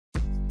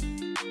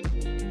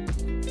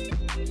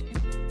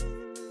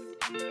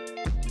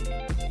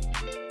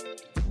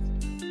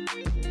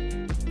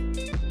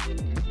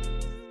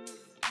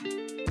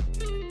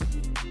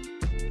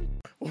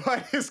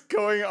What is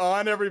going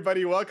on,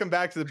 everybody? Welcome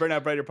back to the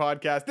Burnout Brighter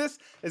podcast. This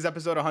is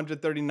episode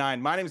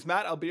 139. My name is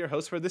Matt. I'll be your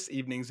host for this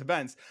evening's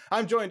events.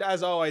 I'm joined,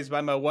 as always,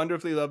 by my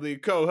wonderfully lovely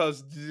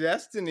co-host,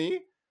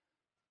 Destiny.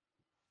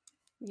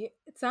 It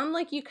sounded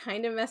like you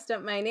kind of messed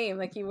up my name.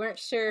 Like you weren't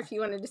sure if you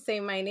wanted to say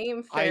my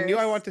name first. I knew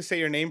I wanted to say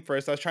your name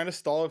first. I was trying to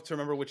stall to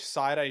remember which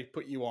side I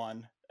put you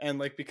on. And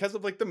because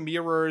of the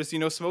mirrors,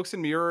 smokes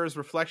and mirrors,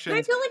 reflections. But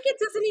I feel like it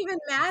doesn't even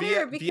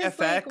matter because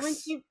VFX,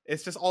 once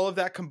it's just all of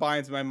that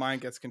combines. My mind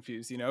gets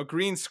confused.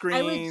 Green screens.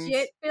 I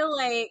legit feel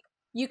like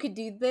you could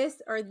do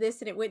this or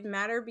this and it wouldn't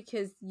matter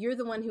because you're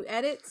the one who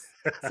edits.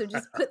 So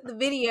just put the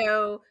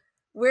video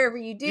wherever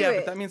you do it. Yeah,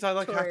 but that means I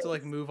have to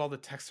move all the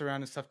text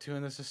around and stuff too,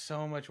 and this is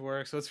so much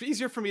work. So it's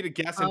easier for me to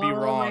guess and be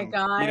wrong.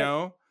 Oh my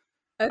god.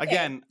 Okay.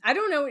 Again, I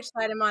don't know which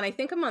side I'm on. I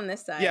think I'm on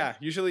this side. Yeah,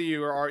 usually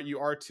you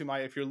are to my.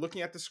 If you're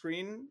looking at the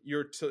screen,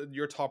 you're to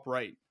your top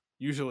right.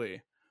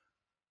 Usually.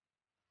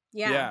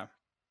 Yeah.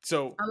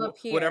 So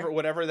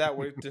whatever that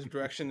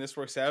direction this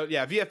works out.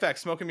 Yeah, VFX,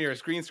 smoke and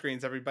mirrors, green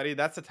screens. Everybody,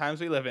 that's the times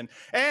we live in.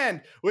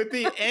 And with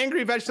the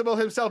angry vegetable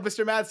himself,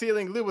 Mr. Mad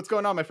Ceiling, Lou, what's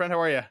going on, my friend?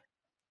 How are you?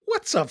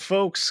 What's up,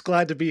 folks?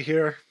 Glad to be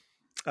here.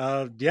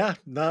 Yeah,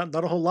 not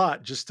a whole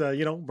lot. Just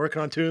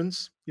working on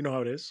tunes. You know how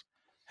it is.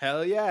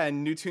 Hell yeah,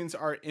 and new tunes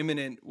are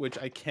imminent, which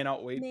I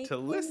cannot wait to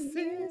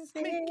listen.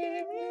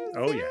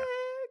 Oh yeah.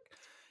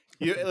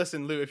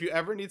 Listen, Lou, if you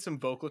ever need some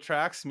vocal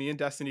tracks, me and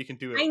Destiny can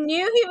do it. I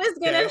knew he was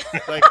gonna.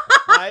 Okay?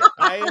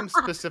 I am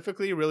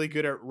specifically really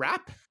good at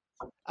rap,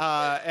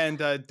 and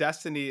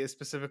Destiny is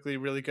specifically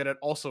really good at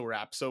also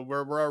rap. So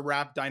we're a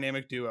rap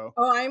dynamic duo.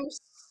 Oh, I'm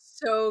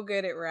so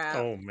good at rap.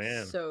 Oh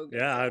man, so good.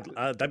 Yeah,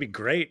 that'd be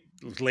great.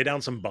 Lay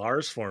down some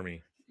bars for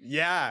me.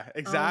 Yeah,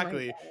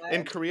 exactly.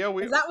 In Korea,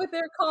 is that what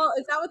they're called?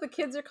 Is that what the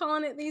kids are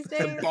calling it these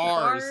days?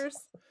 Bars.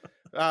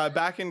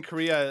 Back in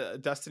Korea,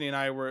 Destiny and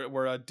I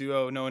were a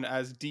duo known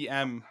as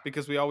DM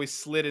because we always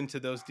slid into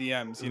those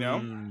DMs. You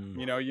get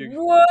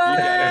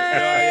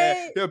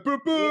it. Yeah, boop,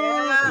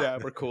 boop. Yeah,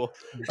 we're cool.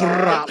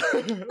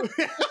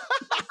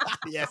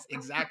 Yes,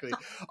 exactly.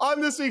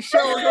 On this week's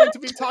show, we're going to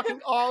be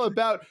talking all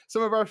about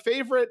some of our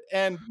favorite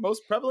and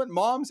most prevalent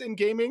moms in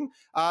gaming.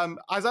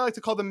 As I like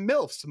to call them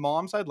MILFs,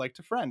 moms I'd like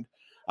to friend.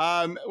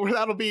 Where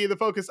that'll be the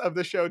focus of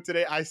the show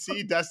today. I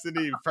see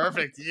Destiny.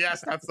 Perfect.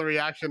 Yes, that's the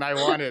reaction I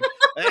wanted.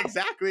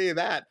 Exactly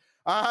that.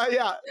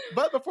 Yeah.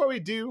 But before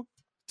we do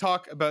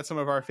talk about some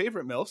of our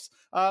favorite MILFs,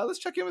 let's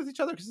check in with each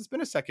other because it's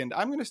been a second.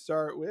 I'm going to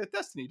start with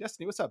Destiny.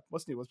 Destiny, what's up?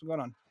 What's new? What's been going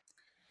on?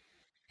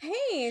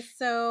 Hey,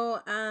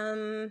 so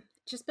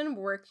just been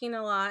working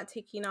a lot,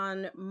 taking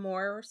on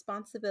more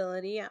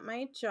responsibility at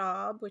my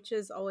job, which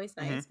is always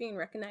nice, being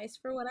recognized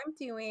for what I'm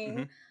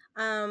doing.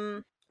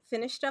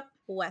 Finished up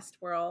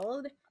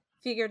Westworld,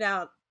 figured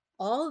out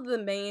all of the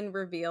main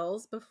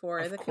reveals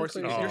before the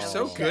conclusion. You're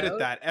so good at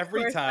that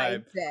every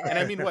time. And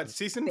I mean, what,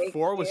 season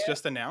 4 was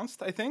just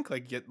announced, I think,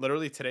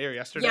 literally today or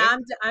yesterday. Yeah,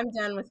 I'm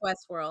done with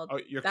Westworld. Oh,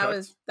 you're that cooked?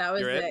 was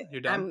You're it.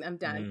 You're done? I'm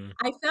done.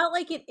 I felt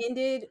like it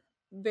ended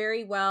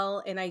very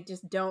well, and I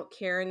just don't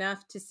care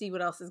enough to see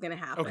what else is going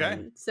to happen. Okay.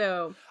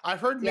 So I've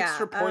heard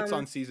mixed reports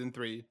on season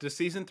 3. Does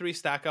season 3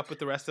 stack up with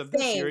the rest of the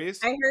series?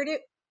 I heard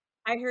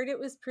it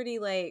was pretty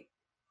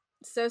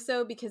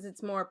so because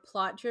it's more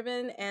plot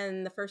driven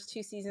and the first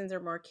 2 seasons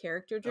are more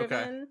character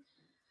driven.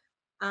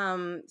 But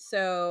I'm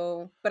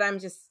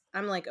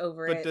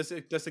over it. But does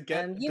it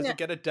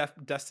get a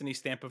Destiny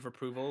stamp of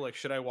approval? Like,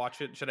 should I watch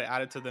it? Should I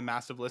add it to the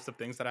massive list of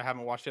things that I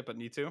haven't watched yet but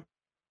need to?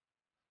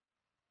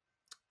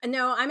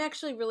 No, I'm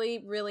actually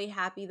really, really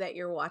happy that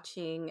you're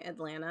watching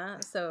Atlanta,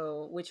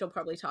 which we'll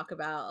probably talk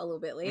about a little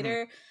bit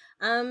later.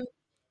 Honestly,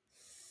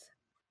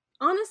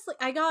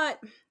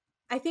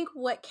 I think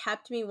what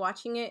kept me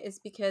watching it is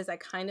because I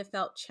kind of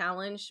felt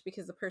challenged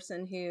because the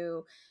person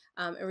who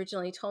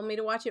originally told me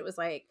to watch it was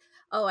like,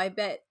 oh, I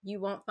bet you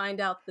won't find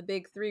out the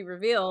big 3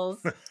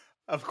 reveals.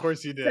 Of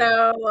course you did.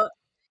 So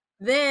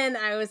then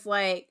I was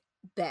like,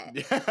 bet.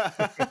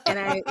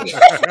 And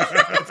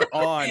it's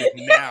on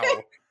now.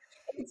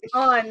 It's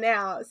on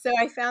now. So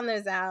I found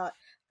those out.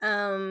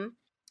 And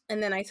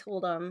then I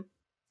told him,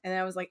 and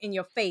I was like, in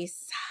your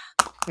face.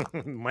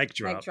 Mic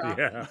drop.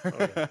 Yeah.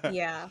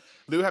 Yeah.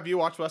 Lou, have you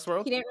watched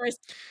Westworld? He didn't.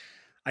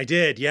 I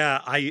did. Yeah.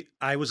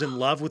 I was in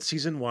love with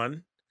season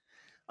 1.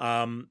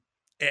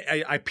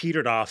 I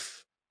petered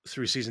off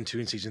through season 2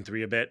 and season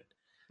 3 a bit.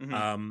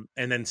 And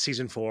then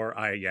season 4,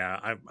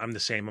 I'm the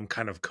same. I'm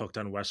kind of cooked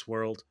on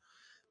Westworld,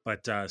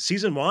 but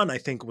season 1 I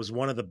think was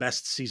one of the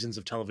best seasons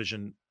of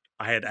television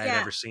I'd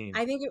ever seen.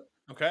 I think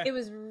it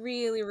was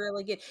really,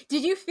 really good.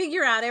 Did you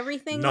figure out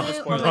everything?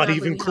 Not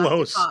even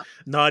close.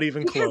 Not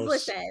even close.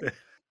 Listen,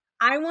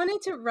 I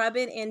wanted to rub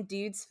it in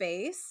dude's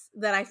face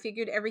that I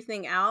figured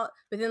everything out,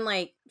 but then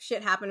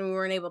shit happened and we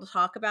weren't able to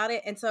talk about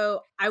it. And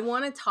so I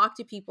want to talk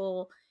to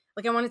people.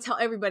 I want to tell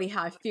everybody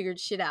how I figured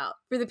shit out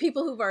for the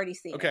people who've already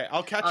seen it. Okay,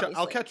 I'll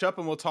catch up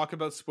and we'll talk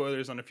about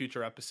spoilers on a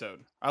future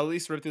episode. I'll at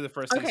least rip through the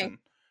first season.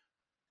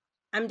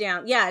 I'm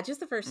down. Yeah,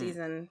 just the first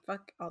season.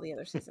 Fuck all the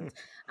other seasons.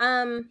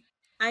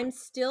 I'm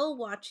still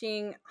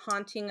watching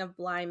Haunting of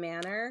Bly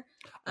Manor.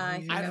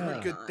 I've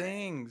heard good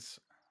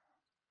things.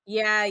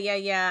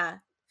 Yeah.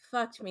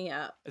 Fucked me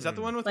up. Is that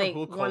the one with Like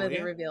Rahul one of the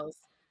Kohli? reveals.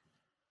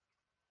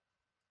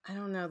 I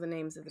don't know the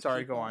names of the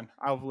Sorry, go people. on.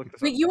 I'll look this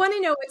up. But you want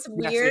to know what's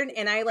Yes, weird?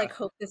 And I like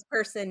hope this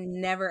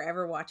person never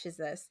ever watches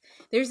this.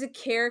 There's a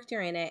character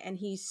in it and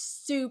he's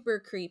super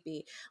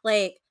creepy.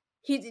 Like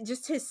he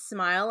just his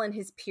smile and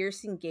his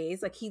piercing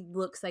gaze, like he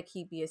looks like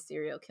he'd be a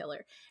serial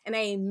killer. And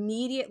I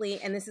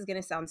immediately, and this is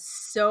gonna sound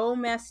so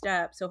messed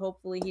up, so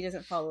hopefully he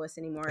doesn't follow us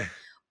anymore.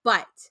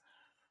 But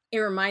it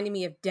reminded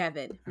me of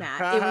Devin, Matt.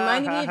 It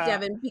reminded me of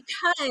Devin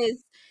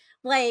because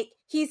like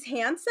he's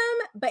handsome,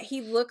 but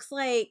he looks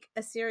like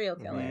a serial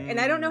killer.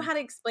 And I don't know how to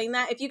explain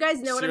that. If you guys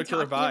know what I'm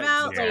Serial killer talking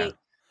vibes. about, Yeah. like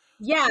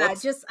yeah, I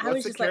What's was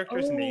the just like,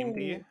 character's name, oh,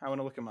 D? I want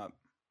to look him up.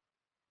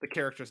 The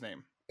character's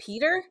name.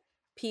 Peter?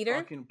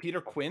 Fucking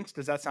Peter Quint.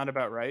 Does that sound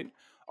about right?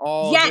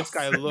 Oh, this Yes.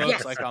 guy looks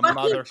Yes. like a Fucking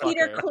Peter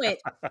motherfucker. Quint.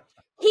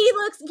 He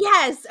looks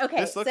yes.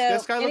 Okay. This guy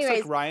looks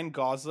anyways, like Ryan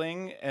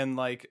Gosling and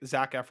like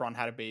Zac Efron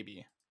had a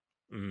baby.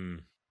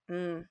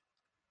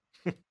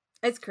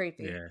 It's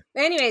creepy. Yeah.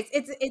 Anyways,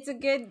 it's a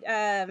good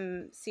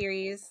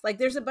series. Like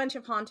there's a bunch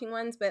of haunting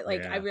ones, but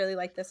like I really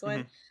like this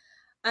one.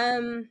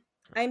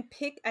 I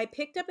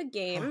picked up a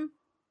game.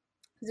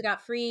 I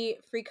got free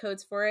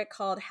codes for it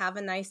called Have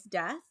a Nice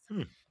Death.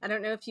 I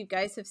don't know if you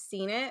guys have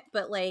seen it,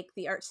 but like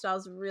the art style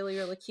is really,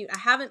 really cute. I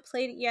haven't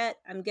played it yet.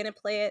 I'm going to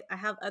play it. I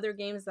have other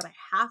games that I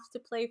have to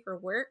play for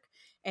work,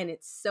 and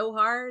it's so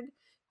hard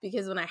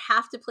because when I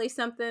have to play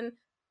something,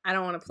 I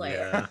don't want to play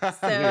it.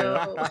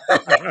 So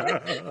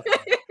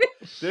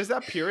there's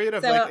that period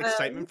of like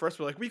excitement first.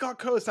 We're like, we got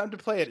codes, time to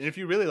play it. And if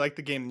you really like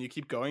the game, then you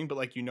keep going, but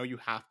like you know you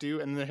have to,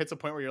 and then it hits a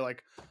point where you're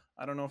like,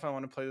 I don't know if I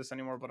want to play this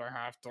anymore, but I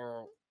have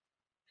to.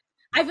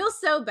 I feel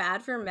so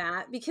bad for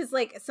Matt because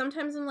like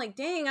sometimes I'm like,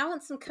 dang, I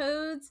want some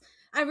codes.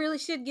 I really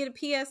should get a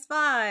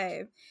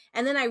PS5.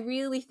 And then I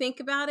really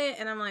think about it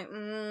and I'm like,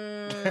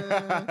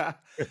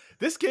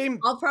 this game,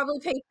 I'll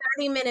probably pay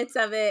 30 minutes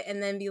of it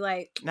and then be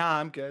like, nah,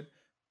 I'm good.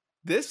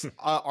 This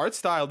art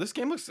style, this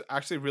game looks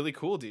actually really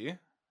cool, D.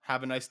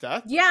 Have a Nice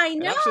Death. Yeah, I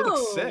know. It actually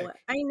looks sick.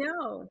 I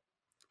know.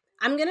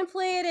 I'm going to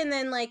play it and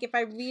then like if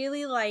I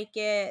really like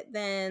it,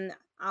 then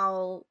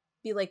I'll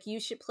be like, you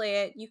should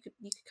play it. You could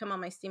come on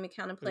my Steam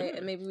account and play it,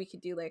 and maybe we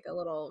could do like a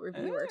little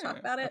review or talk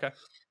about it. Okay.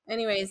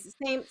 Anyways,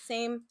 same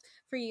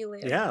for you, Lou.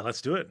 Yeah, let's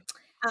do it.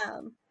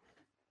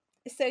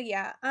 So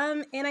yeah,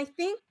 and I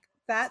think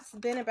that's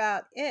been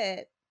about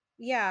it.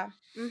 Yeah.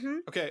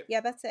 Okay.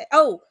 Yeah, that's it.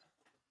 Oh,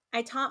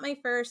 I taught my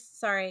first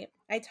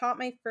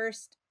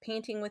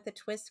painting with a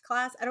twist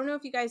class. I don't know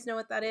if you guys know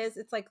what that is.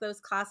 It's like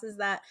those classes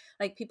that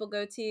like people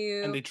go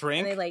to and they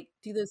drink and they like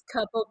do those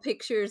couple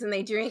pictures and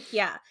they drink.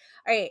 Yeah.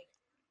 All right.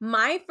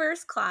 My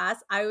first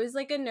class, I was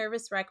like a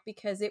nervous wreck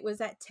because it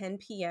was at 10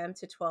 p.m.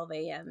 to 12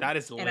 a.m. That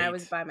is late. And I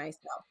was by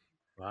myself.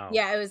 Wow.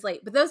 Yeah, it was late.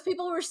 But those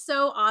people were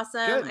so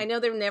awesome. Good. I know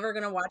they're never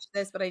going to watch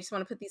this, but I just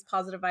want to put these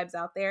positive vibes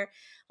out there.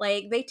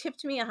 Like, they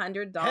tipped me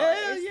 $100.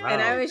 Yeah.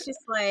 And I was just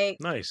like,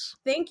 nice.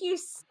 Thank you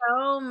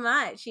so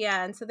much.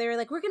 Yeah. And so they were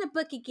like, we're going to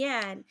book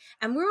again.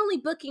 And we're only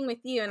booking with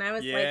you. And I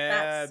was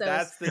like,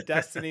 that's the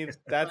destiny.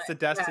 That's the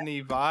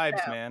destiny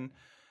vibes, so. Man.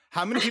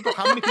 How many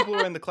people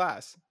were in the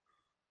class?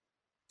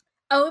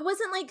 Oh, it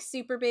wasn't like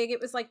super big. It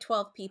was like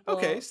 12 people.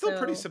 Okay, still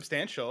pretty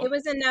substantial. It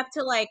was enough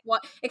to like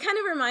what it kind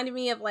of reminded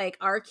me of like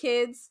our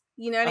kids,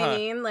 you know what I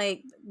mean?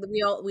 Like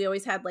we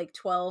always had like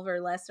 12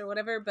 or less or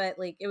whatever, but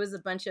like it was a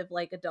bunch of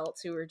like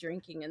adults who were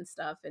drinking and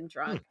stuff and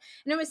drunk.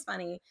 And it was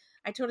funny.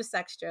 I told a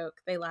sex joke.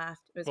 They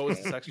laughed. It was what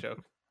was the sex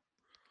joke?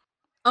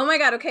 Oh my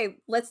god, okay,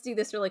 let's do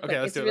this really quick.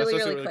 Okay, it's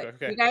really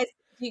quick. Okay.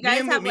 You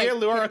guys have me and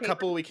Lou are a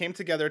couple. We came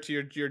together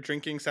to your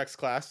drinking sex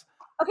class.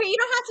 Okay, you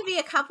don't have to be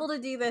a couple to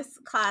do this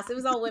class. It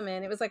was all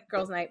women. It was like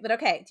girls' night. But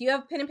okay, do you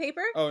have pen and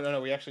paper? Oh no,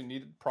 we actually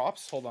need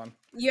props. Hold on.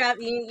 You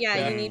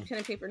need pen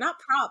and paper. Not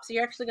props.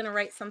 You're actually going to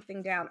write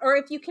something down, or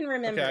if you can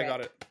remember. Okay, I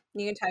got it.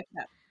 You can type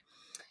it up.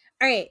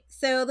 All right.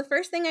 So the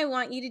first thing I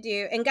want you to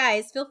do, and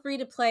guys, feel free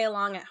to play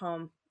along at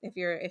home if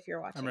you're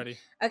watching. I'm ready.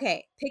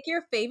 Okay, pick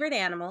your favorite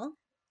animal.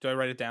 Do I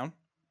write it down?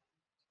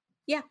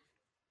 Yeah.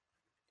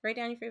 Write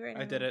down your favorite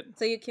animal. I did it.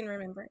 So you can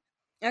remember it.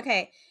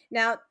 Okay.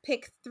 Now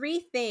pick 3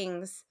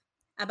 things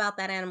about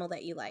that animal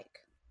that you like.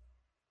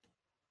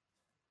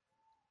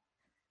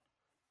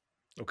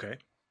 Okay.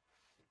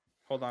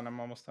 Hold on, I'm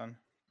almost done.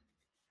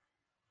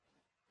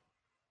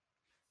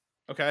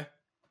 Okay.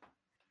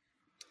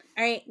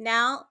 All right,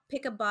 now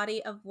pick a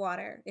body of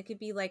water. It could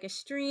be like a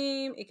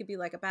stream, it could be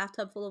like a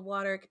bathtub full of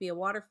water, it could be a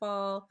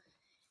waterfall.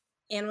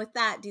 And with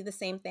that, do the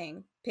same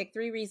thing. Pick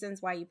 3 reasons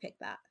why you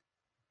picked that.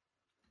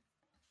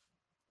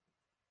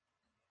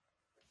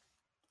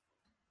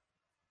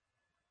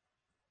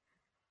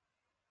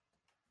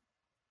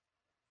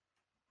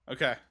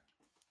 Okay.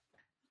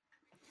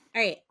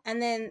 All right. And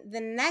then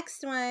the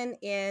next one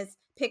is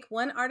pick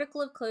one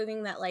article of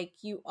clothing that like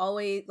you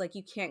always like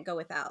you can't go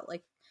without.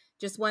 Like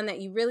just one that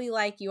you really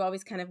like, you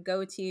always kind of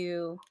go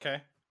to.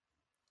 Okay.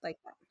 Like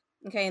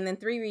that. Okay, and then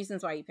 3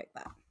 reasons why you picked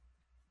that.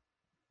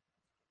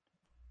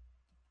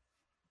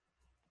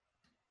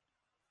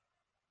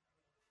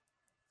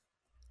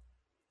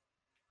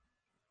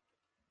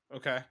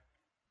 Okay.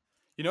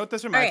 You know what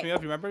this All reminds right. me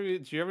of? You remember?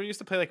 Did you ever used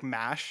to play like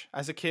MASH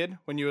as a kid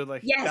when you would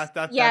like? Yes.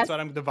 That's Yes.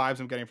 what the vibes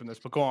I'm getting from this.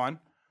 But go on.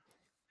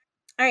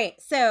 All right.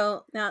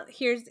 So now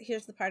here's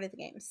the part of the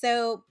game.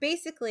 So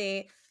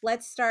basically,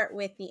 let's start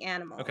with the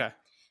animal. Okay.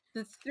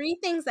 The 3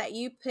 things that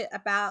you put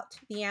about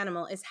the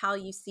animal is how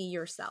you see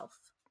yourself.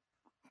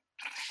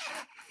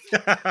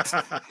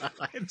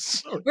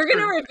 It's so We're true.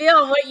 gonna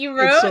reveal what you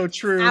wrote It's so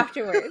true.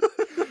 afterwards.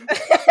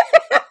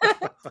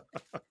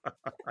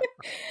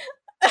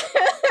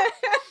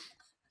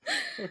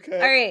 Okay.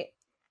 All right.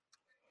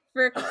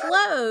 For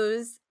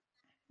clothes,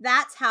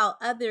 that's how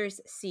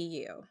others see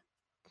you.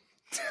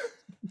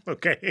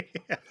 Okay.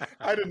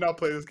 I did not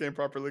play this game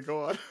properly.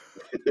 Go on.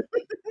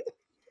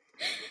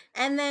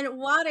 And then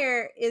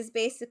water is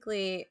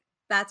basically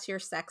that's your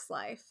sex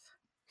life.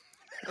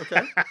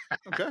 Okay.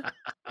 Okay.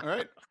 All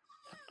right.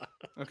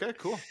 Okay.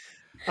 Cool.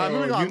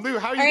 Moving on. Lou,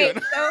 how are you All right,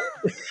 doing? so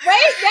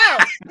wait,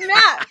 no,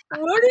 Matt.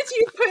 What did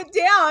you put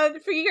down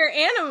for your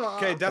animal?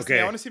 Okay, Destiny.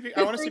 Okay. I want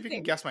to see if you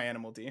can guess my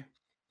animal, D.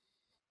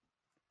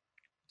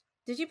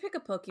 Did you pick a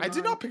Pokemon? I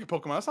did not pick a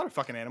Pokemon. That's not a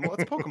fucking animal.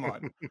 It's a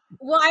Pokemon.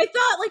 Well, I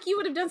thought like you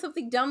would have done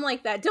something dumb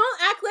like that.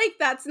 Don't act like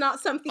that's not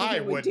something I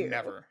you would do.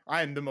 never.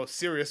 I am the most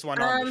serious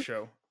one on the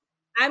show.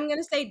 I'm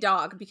gonna say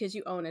dog because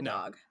you own a No.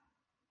 dog.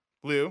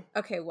 Lou,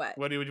 Okay, what?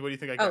 what do you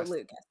think I Oh, guessed?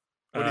 Luke.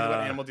 What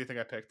animal do you think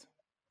I picked?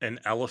 An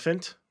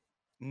elephant?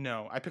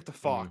 No, I picked a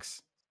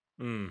fox.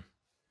 Mm.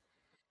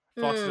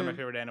 Foxes are my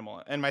favorite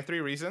animal, and my 3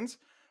 reasons: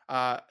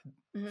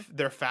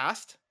 they're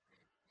fast,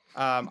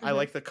 I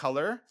like the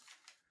color,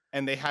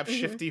 and they have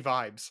shifty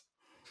vibes.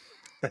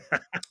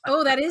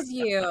 Oh, that is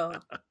you.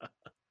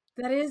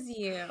 That is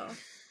you.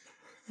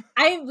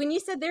 When you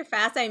said they're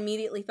fast, I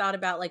immediately thought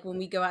about like when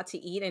we go out to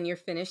eat and you're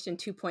finished in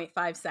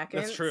 2.5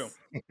 seconds. That's true.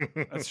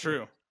 That's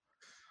true.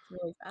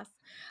 Really fast.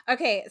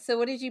 Okay, so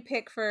what did you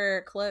pick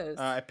for clothes?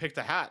 I picked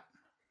a hat.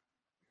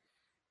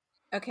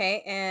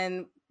 Okay,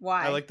 and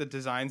why? I like the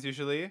designs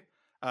usually.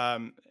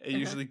 It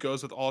usually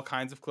goes with all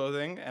kinds of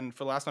clothing. And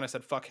for the last one, I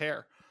said fuck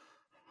hair.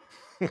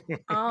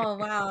 Oh,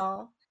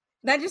 wow.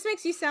 That just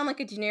makes you sound like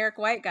a generic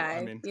white guy.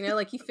 I mean- You know,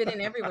 like you fit in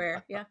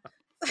everywhere. Yeah.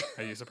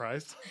 Are you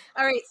surprised?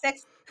 All right,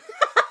 sex.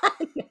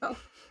 No.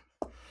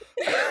 All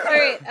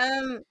right.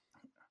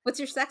 What's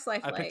your sex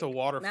life I like? picked a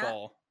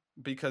waterfall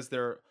because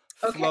they're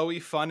Okay.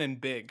 flowy, fun, and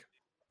big.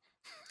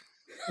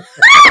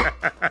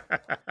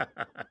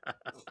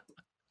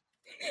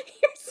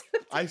 You're so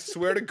I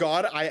swear to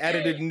God, I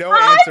edited no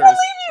I answers. believe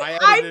you.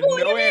 I edited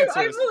believe no you. answers.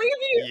 I believe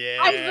you. Yeah.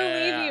 I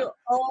believe you.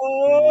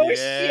 Oh Yeah.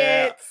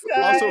 shit.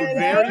 Son. Also,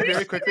 very, Oh,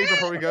 very quickly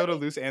before we go to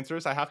loose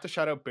answers, I have to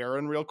shout out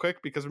Baron real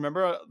quick because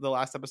remember the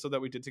last episode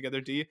that we did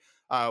together, D?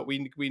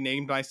 We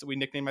nicknamed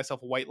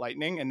myself White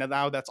Lightning, and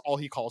now that's all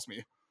he calls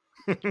me.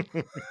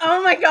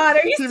 Oh my god,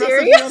 are you He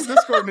messaged me on serious?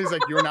 Discord and he's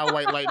like, "You're now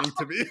White Lightning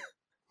to me."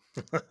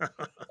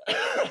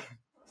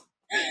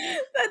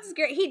 That's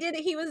great. He did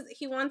it.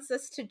 He wants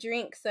us to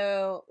drink.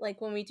 So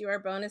like when we do our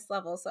bonus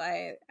level, so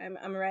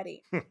I'm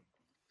ready.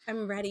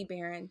 I'm ready,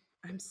 Baron.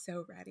 I'm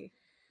so ready.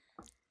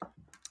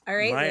 All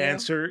right. My Leo.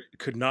 answer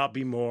could not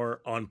be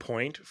more on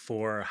point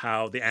for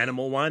how the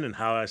animal one and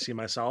how I see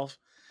myself.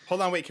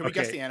 Hold on, wait. Can we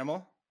guess Okay. the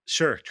animal?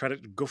 Sure, try to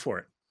go for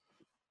it.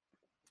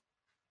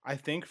 I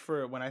think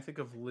when I think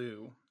of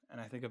Lou and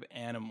I think of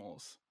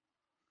animals,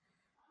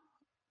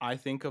 I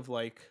think of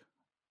like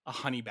a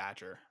honey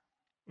badger.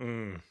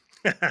 Mm.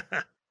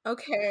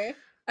 Okay.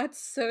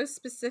 That's so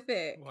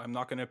specific. Well, I'm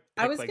not gonna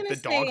I pick was like gonna the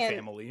dog say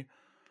family.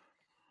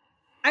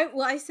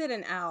 I said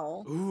an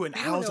owl. Ooh, an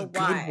I don't owl's a know good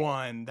why.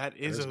 one. That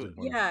is is a a good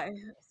one. Yeah, I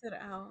said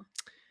owl.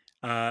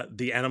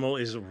 The animal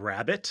is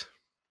rabbit.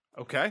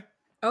 okay.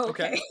 Oh,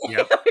 Okay. okay.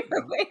 Yep.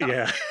 Way off.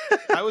 Yeah.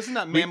 I was in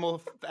that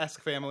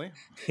mammal-esque family.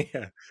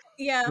 Yeah.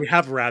 Yeah. We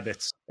have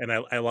rabbits, and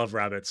I love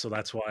rabbits, so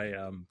that's why.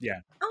 Yeah.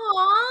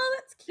 Aw,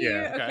 that's cute.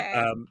 Yeah, okay.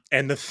 Okay.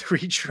 And the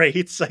 3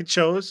 traits I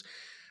chose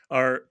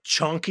are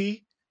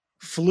chonky,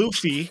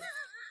 floofy,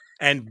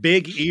 and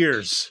big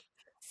ears.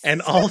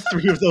 And all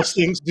 3 of those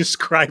things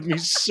describe me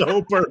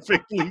so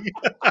perfectly.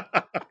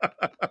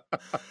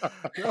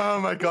 Oh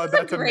my God, This is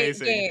that's a great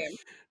amazing. game.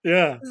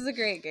 Yeah. This is a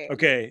great game.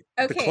 Okay.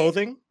 The Okay.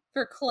 clothing,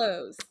 For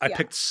clothes. I yeah.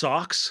 picked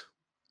socks.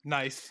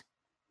 Nice.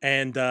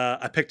 And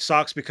I picked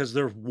socks because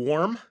they're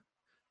warm,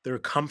 they're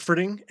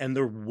comforting, and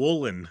they're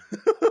woolen.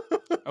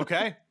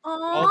 Okay.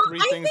 Aw, 3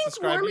 I things think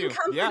describe warm you. and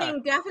comforting, Yeah.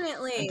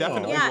 definitely. And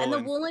definitely yeah, and the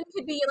woolen. woolen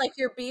could be like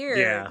your beard.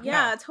 Yeah.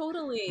 Yeah,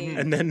 totally. Mhm.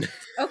 And then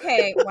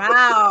Okay,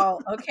 wow.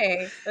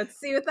 Okay, let's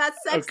see what that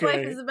sex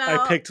life is about.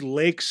 I picked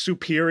Lake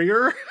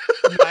Superior.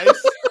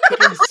 Nice.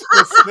 Getting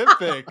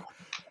specific.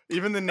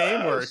 Even the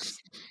name works.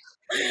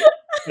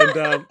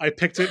 And I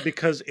picked it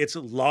because it's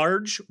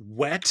large,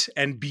 wet,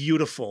 and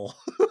beautiful.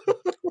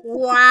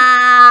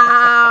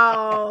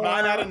 Wow.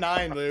 9 out of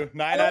 9, Lou.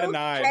 9 out of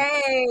 9.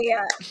 Okay,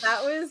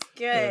 that was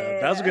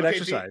good. That was a good Okay,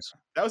 exercise.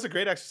 That was a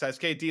great exercise.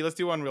 Okay, D, let's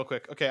do one real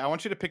quick. Okay, I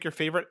want you to pick your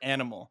favorite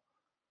animal.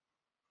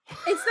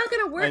 It's not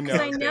going to work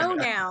because I know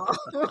now.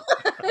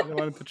 I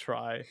wanted to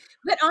try.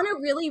 But on a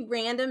really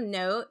random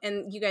note,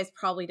 and you guys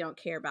probably don't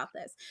care about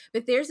this,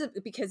 but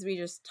because we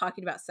just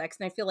talking about sex,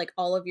 and I feel like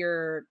all of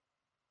your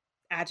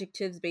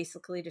adjectives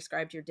basically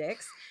described your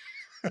dicks.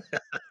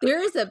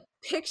 There is a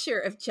picture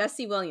of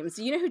Jesse Williams.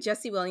 Do you know who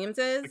Jesse Williams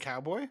is? The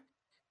cowboy?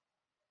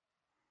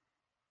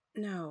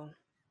 No.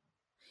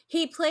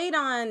 He played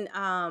on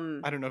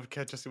I don't know if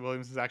Jesse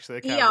Williams is actually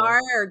a cowboy. ER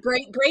or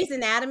Grey's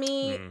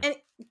Anatomy. And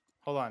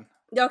hold on.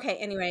 Okay,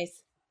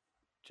 anyways.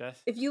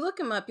 If you look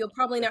him up, you'll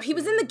probably know. He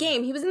was in the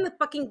game. He was in the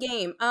fucking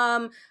game.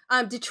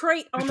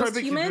 Detroit Almost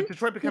Human.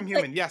 Detroit Become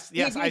Human. Yes,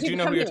 I do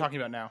know who you're talking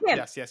about now. Him.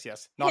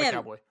 Yes. Not a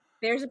cowboy.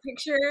 There's a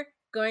picture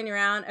going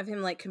around of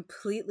him like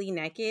completely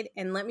naked,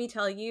 and let me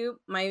tell you,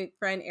 my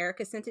friend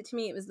Erica sent it to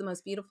me. It was the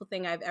most beautiful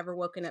thing I've ever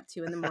woken up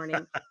to in the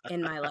morning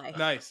in my life.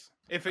 Nice.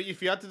 If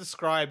you had to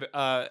describe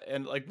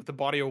and like with the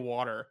body of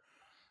water,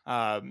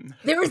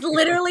 there was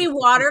literally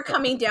water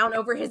coming down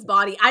over his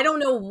body. I don't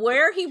know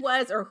where he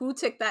was or who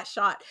took that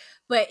shot,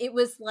 but it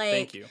was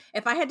like,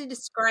 if I had to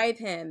describe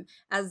him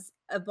as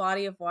a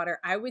body of water,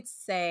 I would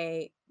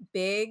say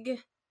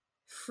big,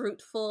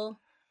 fruitful.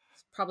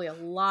 Probably a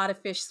lot of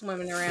fish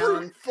swimming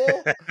around.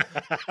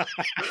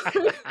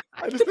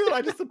 I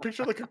just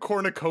picture like a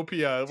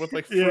cornucopia with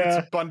like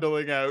fruits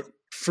bundling out.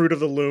 Fruit of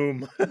the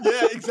loom.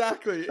 Yeah,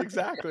 exactly.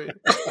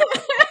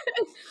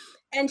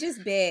 And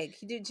just big.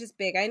 Just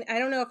big. I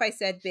don't know if I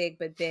said big,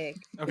 but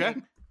big. Okay.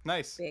 Big.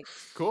 Nice. Big.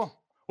 Cool.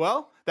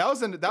 Well, that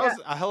was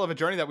a hell of a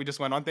journey that we just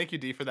went on. Thank you,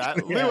 Dee, for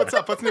that. Lou, what's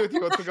up? What's new with you?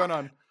 What's going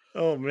on?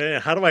 Oh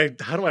man, how do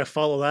I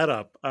follow that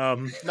up?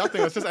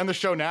 Nothing. Let's just end the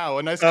show now.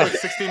 A nice quick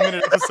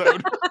 16-minute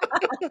episode.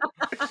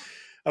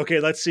 Okay,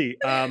 let's see.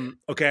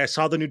 Okay, I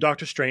saw the new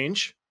Doctor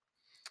Strange,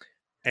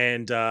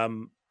 and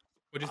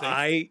what'd you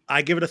think?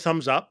 I give it a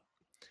thumbs up.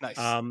 Nice.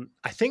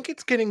 I think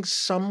it's getting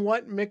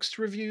somewhat mixed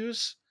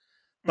reviews,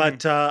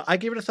 but I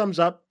give it a thumbs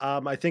up.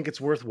 I think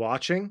it's worth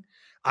watching.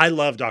 I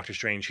love Doctor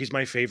Strange. He's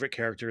my favorite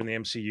character in the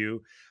MCU.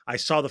 I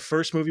saw the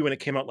first movie when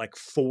it came out like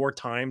 4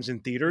 times in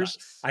theaters.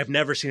 Nice. I've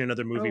never seen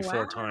another movie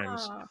 4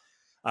 times.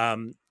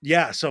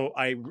 So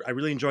I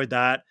really enjoyed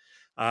that.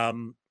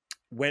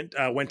 Went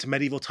to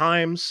medieval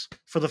times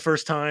for the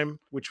first time,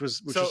 which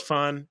was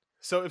fun.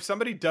 So if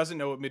somebody doesn't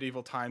know what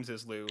medieval times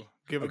is, Lou,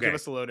 give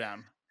us a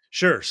lowdown.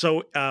 Sure.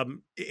 So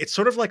it's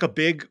sort of like a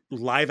big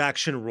live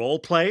action role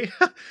play,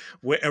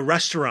 a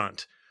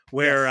restaurant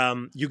where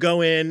you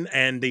go in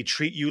and they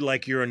treat you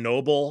like you're a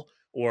noble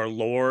or a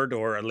lord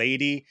or a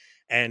lady,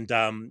 and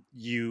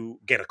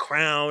you get a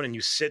crown and you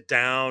sit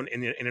down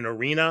in an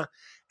arena,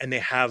 and they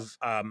have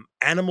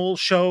animal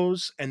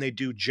shows, and they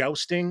do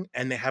jousting,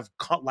 and they have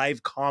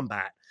live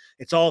combat.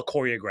 It's all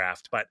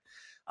choreographed, but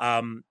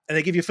and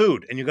they give you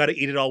food, and you got to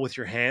eat it all with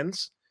your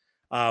hands.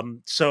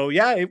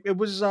 It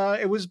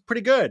was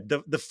pretty good.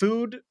 The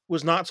food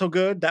was not so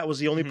good. That was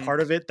the only part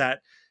of it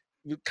that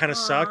kind of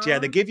sucked. Yeah,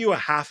 they give you a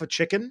half a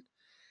chicken,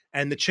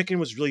 and the chicken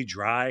was really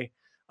dry.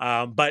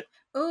 But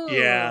Ooh.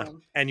 Yeah,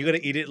 and you got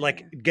to eat it.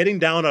 Like getting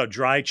down a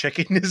dry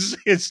chicken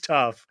is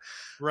tough.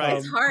 Right,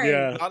 it's hard.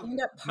 Yeah,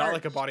 not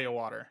like a body of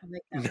water.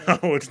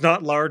 No, it's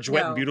not large,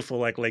 wet, and beautiful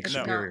like Lake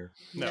Superior.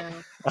 No.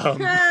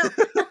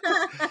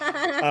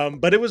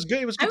 But it was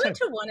good. It was good. I went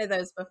to one of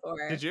those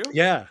before. Did you?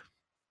 Yeah.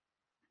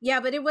 Yeah,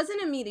 but it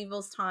wasn't a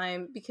medieval's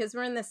time because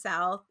we're in the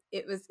South.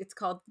 It's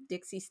called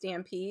Dixie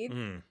Stampede.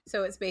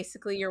 So it's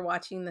basically you're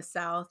watching the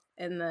South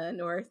and the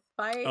North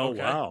fight. Oh,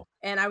 wow.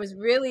 And I was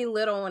really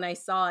little when I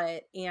saw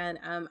it, and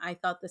I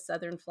thought the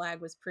Southern flag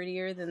was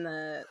prettier than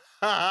the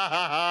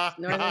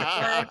Northern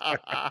flag.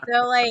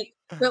 So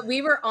but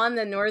we were on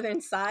the Northern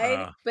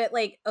side, but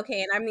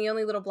and I'm the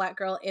only little black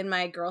girl in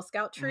my Girl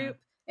Scout troop.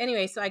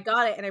 Anyway, so I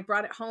got it and I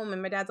brought it home,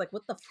 and my dad's like,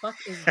 "What the fuck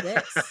is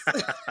this?"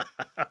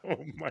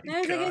 Oh my god! And I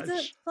was like, "It's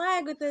a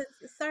flag with the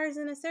stars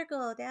in a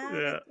circle, Dad."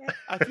 Yeah.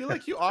 I feel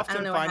like you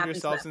often find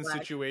yourselves in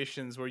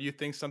situations where you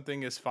think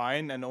something is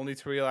fine, and only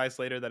to realize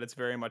later that it's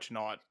very much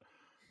not.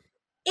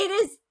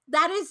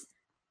 That is,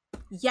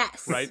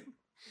 yes, right.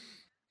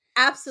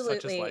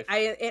 Absolutely.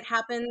 It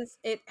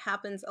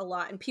happens a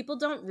lot, and people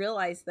don't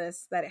realize that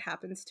it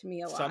happens to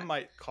me a lot. Some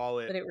might call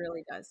it, but it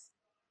really does.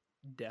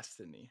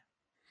 Destiny.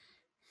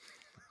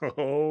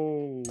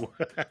 Oh,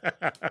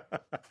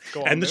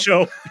 go on, end the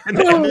show. End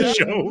the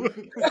show.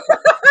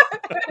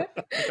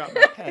 I got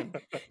my pen.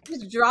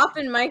 Just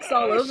dropping mics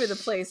all over the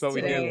place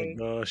today.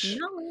 Oh gosh.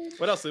 No.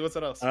 What else, Lee? What's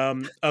that else?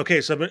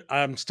 Okay, so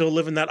I'm still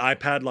living that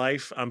iPad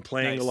life. I'm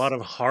playing a lot of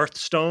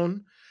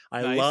Hearthstone.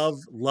 I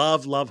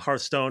love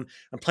Hearthstone.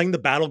 I'm playing the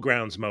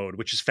Battlegrounds mode,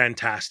 which is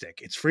fantastic.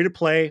 It's free to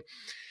play.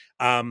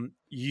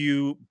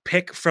 You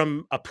pick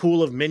from a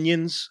pool of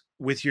minions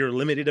with your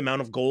limited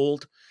amount of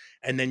gold,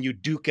 and then you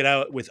duke it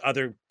out with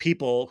other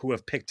people who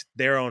have picked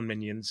their own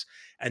minions,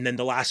 and then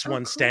the last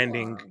one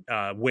standing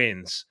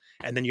wins.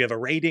 And then you have a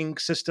rating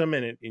system,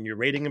 and your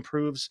rating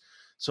improves.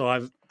 So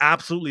I've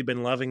absolutely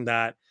been loving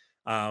that.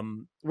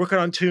 Working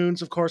on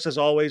tunes, of course, as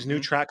always. New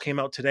track came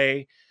out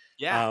today.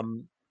 Yeah.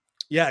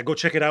 Go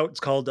check it out. It's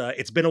called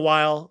It's Been a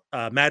While,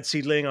 Mad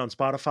Seedling on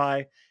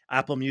Spotify.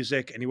 Apple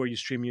Music, anywhere you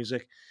stream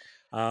music.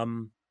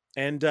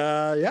 And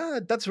yeah,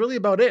 that's really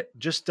about it.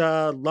 Just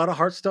a lot of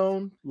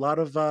Hearthstone, a lot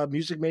of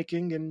music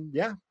making, and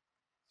yeah.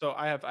 So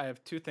I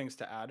have two things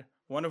to add.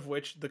 One of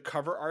which, the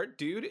cover art,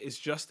 dude, is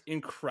just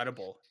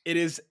incredible. It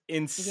is Yeah.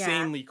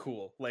 insanely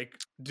cool. Like,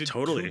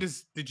 Totally.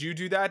 did you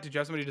do that? Did you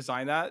have somebody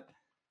design that?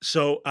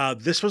 So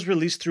this was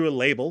released through a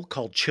label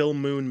called Chill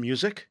Moon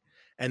Music,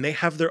 and they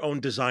have their own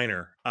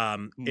designer.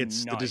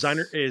 It's the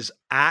designer Nice. is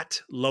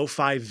at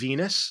Lo-Fi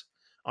Venus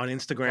on Okay.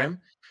 Instagram.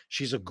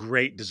 She's a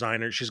great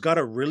designer. She's got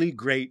a really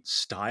great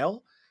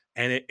style,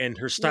 and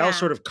her style Yeah,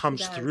 sort of she comes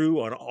does.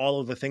 through on all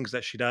of the things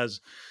that she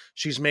does.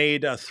 She's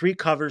made 3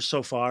 covers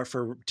so far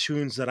for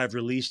tunes that I've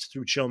released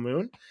through Chill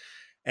Moon,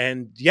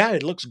 and yeah,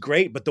 it looks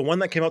great. But the one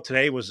that came out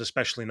today was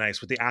especially nice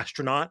with the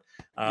astronaut.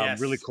 Yes.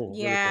 Really cool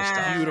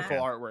stuff. Beautiful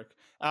Yeah. Yeah. artwork.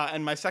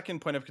 And my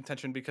second point of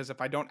contention, because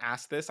if I don't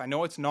ask this, I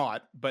know it's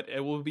not, but it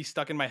will be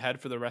stuck in my head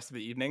for the rest of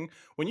the evening.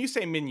 When you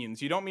say minions,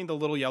 you don't mean the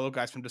little yellow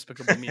guys from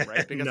Despicable Me,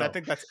 right? Because I No.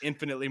 think that's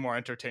infinitely more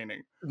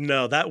entertaining.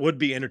 No, that would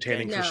be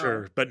entertaining Thank for you. No.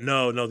 sure. But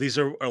no, these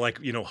are like,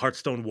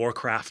 Hearthstone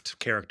Warcraft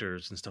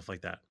characters and stuff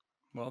like that.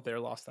 Well, they're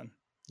lost then.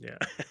 Yeah.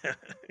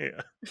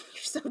 Yeah. You're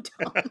so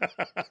dumb.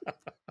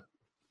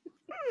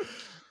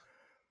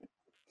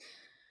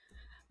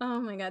 Oh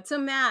my god. So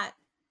Matt,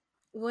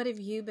 what have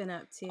you been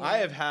up I to?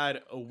 have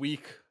had a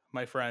week,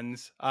 my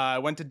friends. I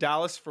went to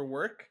Dallas for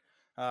work.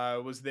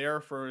 Was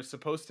there for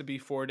supposed to be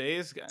 4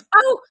 days.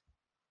 Oh,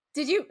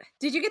 did you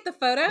get the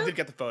photo? I did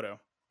get the photo.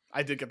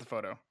 I did get the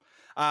photo.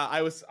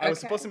 I was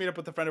supposed Okay. to meet up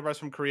with a friend of ours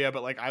from Korea,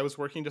 but like I was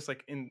working just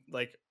like in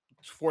like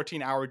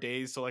 14-hour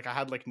days, so like I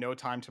had like no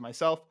time to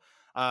myself.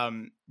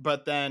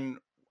 But then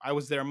I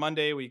was there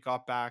Monday. We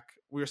got back.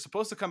 We were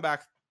supposed to come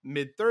back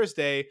mid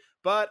Thursday,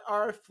 but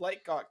our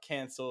flight got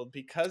canceled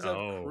because of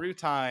Oh, crew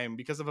time,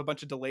 because of a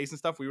bunch of delays and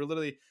stuff. We were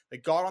literally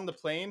like got on the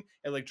plane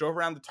and like drove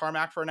around the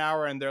tarmac for an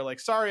hour, and they're like,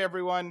 "Sorry,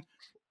 everyone,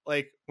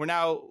 like we're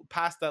now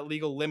past that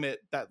legal limit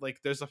that like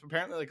there's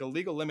apparently like a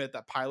legal limit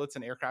that pilots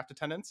and aircraft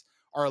attendants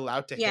are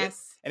allowed to hit,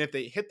 Yes. and if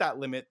they hit that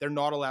limit they're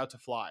not allowed to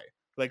fly,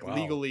 like wow.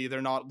 legally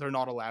they're not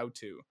allowed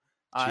to.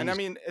 And I Jeez.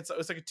 mean it's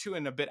like a 2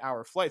 and a bit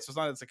hour flight, so it's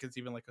not it's like it's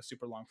even like a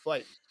super long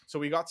flight, so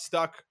we got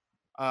stuck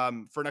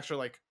for an extra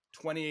like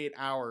 28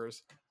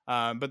 hours.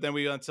 But then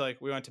we went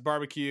to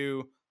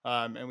barbecue,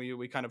 and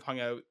we kind of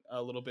hung out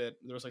a little bit.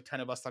 There was like 10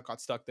 of us that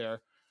got stuck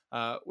there,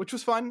 which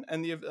was fun.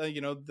 And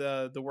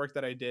the work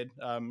that I did,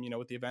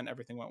 with the event,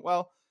 everything went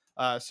well.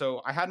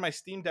 So I had my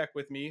Steam Deck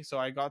with me, so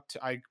I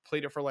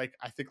played it for like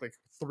I think like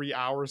 3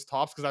 hours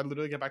tops, because I'd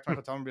literally get back to my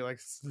hotel and be like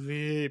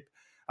sleep.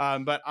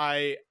 But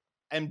I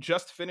am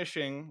just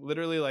finishing,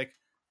 literally like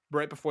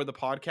right before the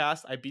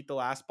podcast. I beat the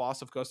last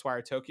boss of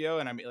Ghostwire Tokyo,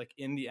 and I'm like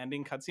in the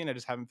ending cutscene. I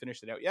just haven't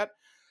finished it out yet.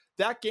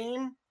 That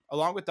game,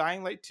 along with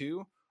Dying Light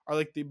 2, are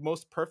like the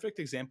most perfect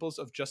examples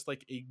of just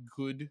like a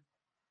good,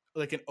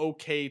 like an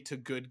okay to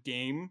good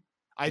game.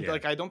 Yeah.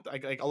 I don't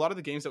like a lot of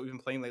the games that we've been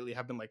playing lately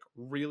have been like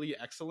really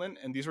excellent,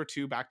 and these were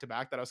two back to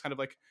back that I was kind of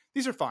like,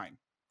 these are fine.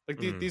 Like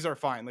Mhm. these are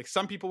fine. Like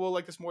some people will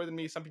like this more than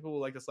me, some people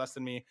will like this less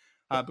than me.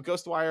 But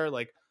Ghostwire,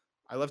 like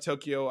I love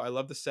Tokyo. I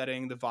love the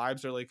setting. The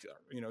vibes are like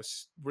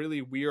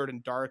really weird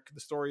and dark. The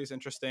story is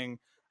interesting,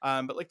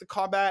 but like the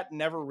combat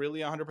never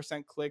really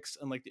 100% clicks,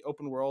 and like the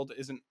open world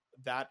isn't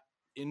that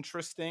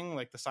interesting.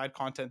 Like the side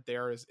content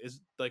there is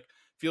like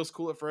feels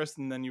cool at first,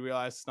 and then you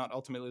realize it's not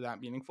ultimately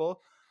that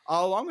meaningful.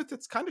 Along with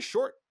it's kind of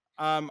short.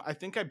 I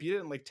think I beat it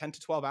in like 10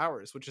 to 12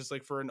 hours, which is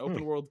like for an Hmm.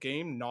 open world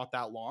game, not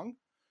that long.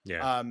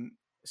 Yeah. Um,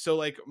 so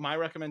like my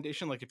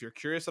recommendation, like if you're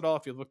curious at all,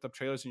 if you've looked up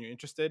trailers and you're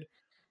interested,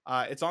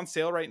 it's on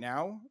sale right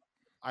now.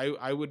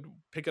 I would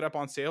pick it up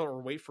on sale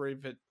or wait for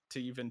it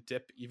to even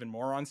dip even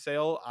more on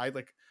sale.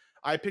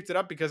 I picked it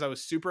up because I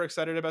was super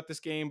excited about this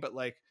game, but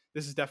like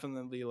this is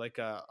definitely like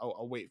a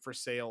wait for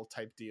sale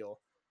type deal.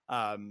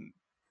 Um,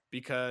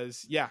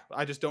 because yeah,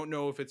 I just don't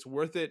know if it's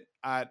worth it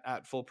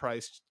at full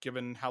price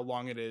given how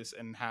long it is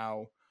and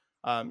how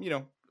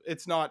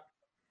it's not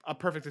a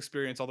perfect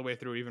experience all the way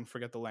through, even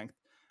forget the length.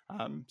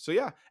 So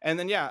yeah, and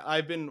then yeah,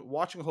 I've been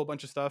watching a whole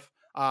bunch of stuff.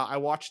 I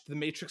watched The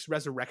Matrix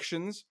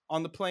Resurrections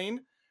on the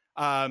plane.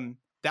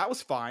 That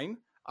was fine.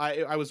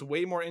 I was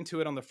way more into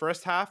it on the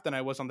first half than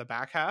I was on the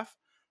back half.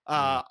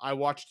 Mm. I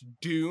watched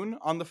Dune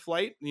on the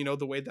flight,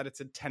 the way that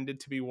it's intended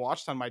to be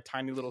watched on my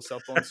tiny little cell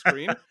phone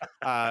screen,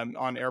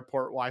 on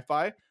airport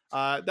Wi-Fi.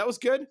 That was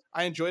good.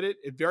 I enjoyed it.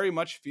 It very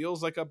much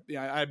feels like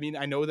I mean,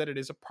 I know that it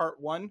is a part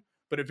one,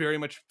 but it very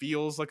much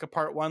feels like a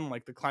part one.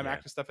 Like the Yeah.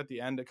 climactic stuff at the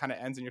end, it kind of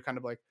ends, and you're kind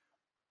of like,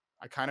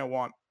 I kind of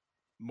want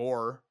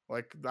more.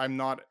 Like I'm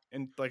not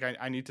in, like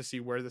I need to see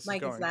where this is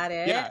Like, is going. that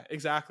it? Yeah,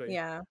 exactly.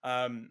 Yeah.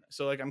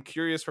 So like I'm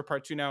curious for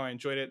part two now. I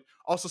enjoyed it.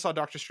 Also saw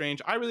Doctor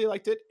Strange. I really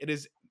liked it.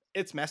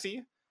 It's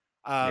messy,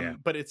 Yeah.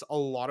 but it's a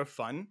lot of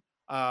fun.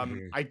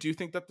 Mhm. I do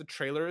think that the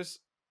trailers,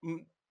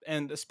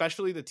 and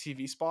especially the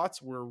TV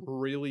spots, were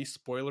really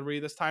spoilery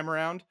this time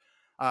around.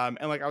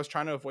 And like I was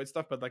trying to avoid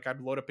stuff, but like I'd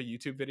load up a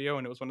YouTube video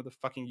and it was one of the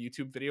fucking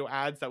YouTube video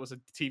ads that was a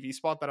TV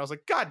spot that I was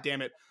like, God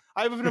damn it.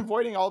 I've been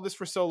avoiding all this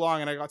for so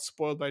long and I got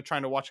spoiled by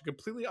trying to watch a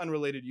completely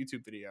unrelated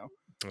YouTube video.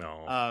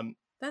 No.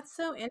 That's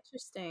so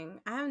interesting.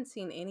 I haven't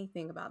seen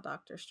anything about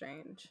Doctor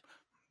Strange.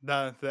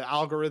 The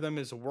algorithm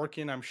is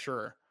working, I'm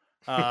sure.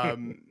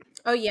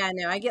 Oh yeah,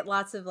 no, I get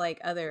lots of like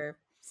other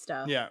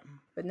stuff. Yeah.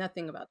 But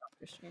nothing about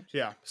Doctor Strange.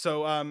 Yeah.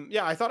 So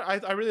yeah, I thought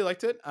I really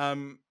liked it.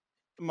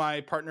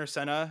 My partner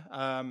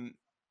Senna,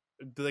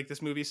 like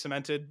this movie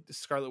cemented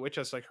Scarlet Witch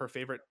as like her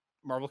favorite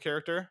Marvel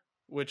character,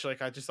 which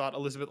like I just thought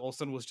Elizabeth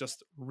Olsen was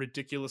just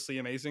ridiculously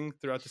amazing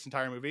throughout this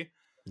entire movie.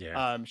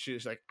 Yeah. She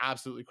just like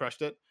absolutely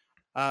crushed it.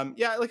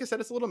 Yeah, like I said,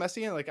 it's a little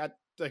messy and like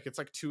it's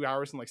like 2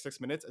 hours and like 6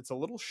 minutes. It's a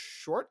little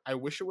short. I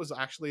wish it was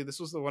actually, this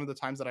was one of the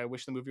times that I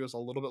wish the movie was a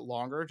little bit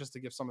longer just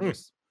to give some of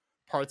those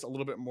parts a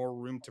little bit more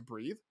room to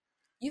breathe.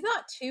 You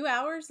thought 2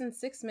 hours and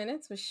 6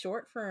 minutes was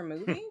short for a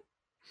movie?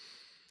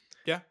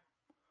 Yeah.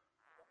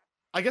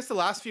 I guess the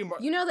last few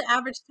You know, the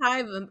average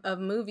time of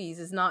movies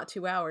is not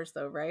 2 hours,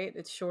 though, right?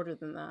 It's shorter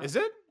than that. Is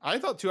it? I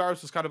thought 2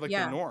 hours was kind of like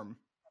the norm.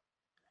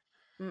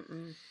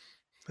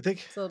 I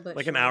think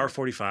like an hour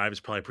 45 is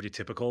probably pretty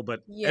typical,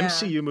 but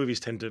MCU movies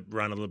tend to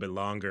run a little bit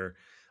longer.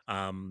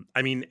 I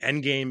mean,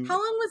 Endgame. How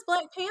long was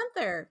Black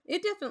Panther?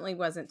 It definitely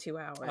wasn't 2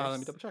 hours. Let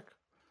me double check.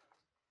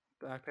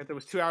 Black Panther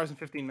was 2 hours and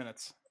 15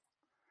 minutes.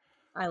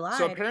 I lied.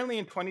 So apparently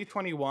in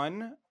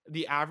 2021,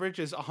 the average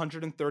is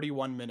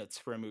 131 minutes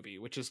for a movie,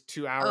 which is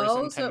 2 hours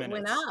and 10 minutes. It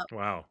went up.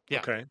 Wow.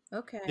 Yeah.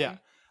 Okay. Yeah.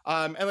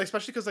 And like,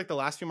 especially because like the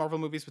last few Marvel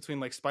movies between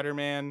like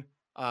Spider-Man,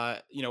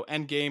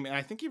 Endgame, and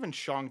I think even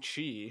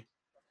Shang-Chi.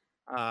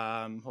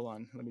 Hold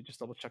on, let me just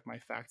double check my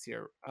facts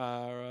here.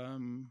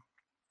 Runtime.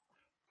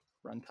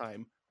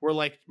 We're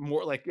like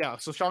more like, yeah,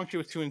 so Shang-Chi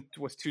was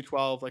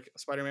 212, like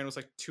Spider-Man was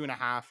like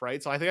 2.5,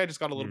 right? So I think I just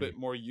got a little bit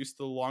more used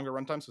to the longer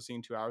runtime, so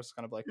seeing 2 hours is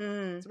kind of like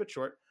it's a bit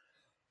short.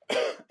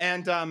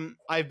 And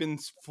I've been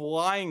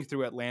flying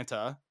through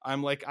Atlanta.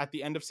 I'm like at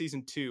the end of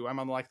season 2. I'm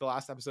on like the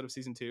last episode of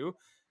season 2.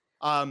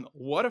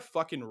 What a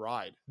fucking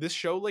ride. This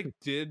show like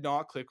did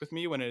not click with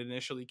me when it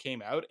initially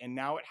came out, and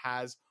now it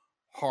has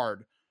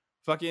hard.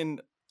 Fucking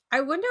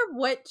I wonder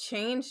what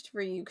changed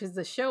for you, because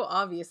the show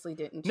obviously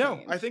didn't change.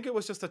 No, I think it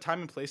was just a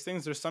time and place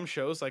things. There's some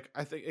shows like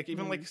I think like,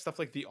 even like stuff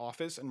like The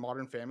Office and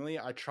Modern Family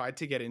I tried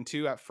to get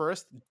into at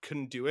first,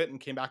 couldn't do it, and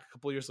came back a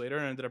couple years later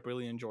and ended up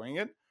really enjoying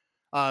it.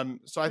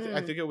 So I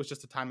think it was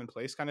just a time and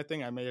place kind of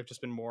thing. I may have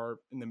just been more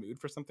in the mood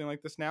for something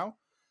like this now.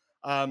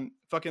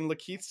 Fucking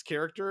Lakeith's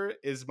character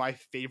is my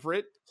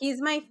favorite.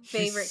 He's my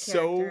favorite He's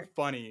character. So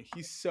funny.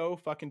 He's so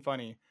fucking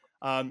funny.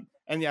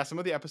 And yeah, some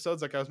of the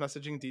episodes, like I was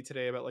messaging D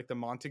today about like the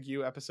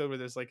Montague episode where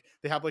there's like,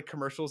 they have like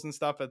commercials and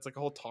stuff. It's like a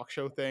whole talk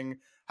show thing.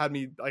 Had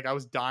me like, I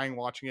was dying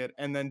watching it.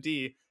 And then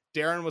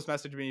Darren was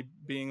messaging me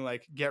being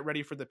like, get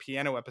ready for the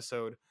piano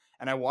episode.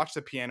 And I watched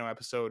the piano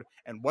episode,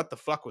 and what the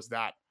fuck was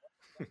that?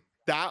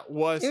 It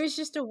was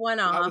just a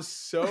one-off. That was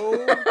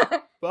so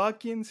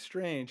fucking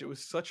strange. It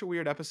was such a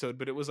weird episode,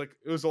 but it was a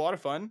lot of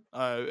fun.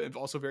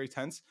 Also very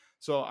tense.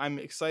 So I'm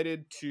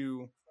excited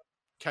to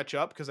catch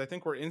up because I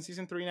think we're in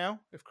season 3 now.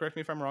 Correct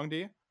me if I'm wrong,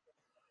 D.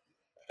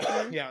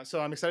 Yeah.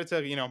 So I'm excited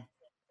to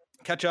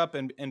catch up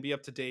and be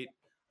up to date.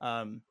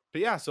 But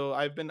yeah, so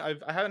I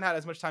haven't had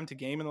as much time to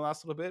game in the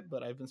last little bit,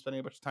 but I've been spending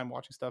a bunch of time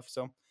watching stuff.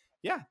 So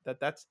yeah,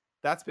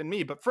 that's been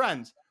me. But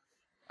friends,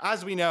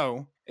 as we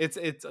know,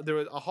 there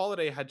was a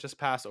holiday had just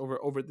passed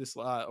over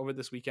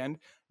this weekend,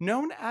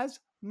 known as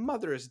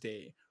Mother's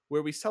Day,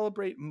 where we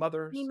celebrate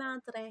mothers.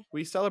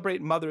 We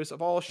celebrate mothers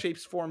of all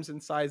shapes, forms,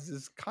 and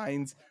sizes,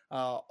 kinds,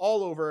 all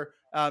over.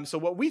 So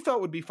what we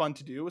thought would be fun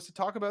to do was to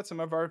talk about some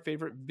of our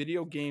favorite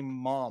video game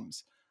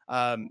moms.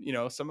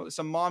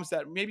 Some moms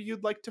that maybe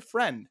you'd like to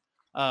friend.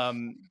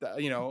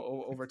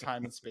 Over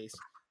time and space.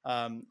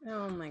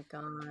 Oh my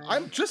god!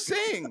 I'm just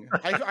saying.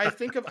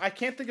 I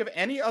can't think of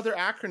any other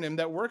acronym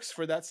that works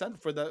for that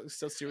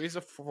series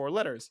of 4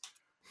 letters.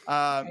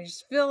 I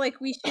just feel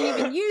like we shouldn't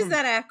even use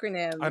that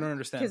acronym. I don't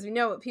understand because we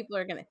know what people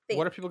are gonna think.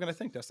 What are people gonna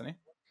think, Destiny?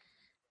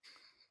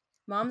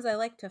 Moms, I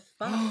like to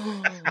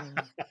fuck.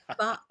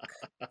 fuck.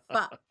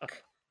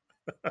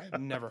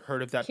 I've never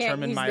heard of that Can't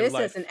term in use my this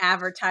life. as an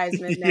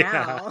advertisement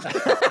now.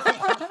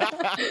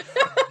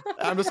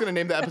 I'm just gonna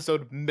name the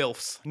episode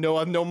MILFs.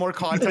 No more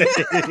content.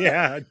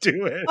 Yeah,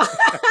 do it.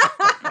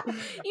 I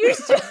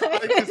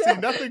can see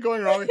nothing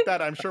going wrong with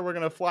that. I'm sure we're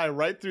gonna fly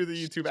right through the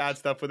YouTube ad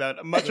stuff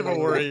without much of a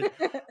worry.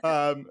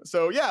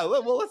 So yeah,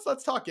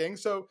 let's talk, gang.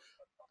 So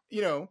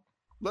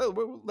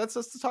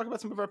let's talk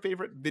about some of our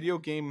favorite video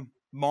game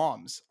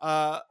moms.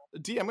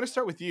 D, I'm gonna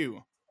start with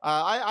you.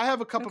 I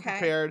have a couple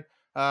prepared.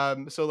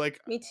 So like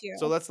me too.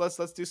 So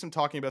let's do some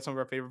talking about some of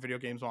our favorite video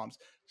games moms.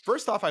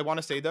 First off, I want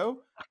to say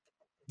though,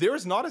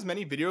 there's not as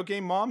many video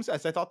game moms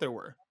as I thought there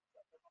were.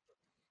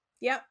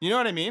 Yep. You know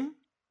what I mean?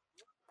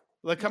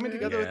 Like coming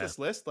together with this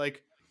list,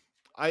 like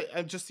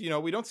I just,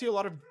 we don't see a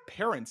lot of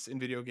parents in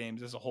video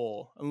games as a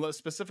whole. Unless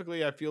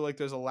specifically, I feel like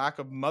there's a lack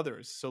of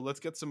mothers. So let's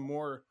get some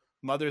more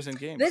mothers in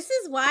games. This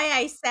is why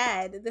I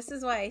said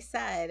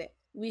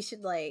we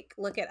should like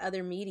look at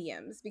other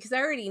mediums, because I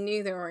already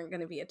knew there weren't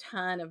going to be a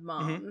ton of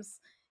moms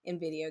in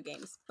video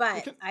games,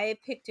 but I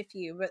picked a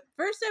few. But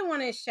first I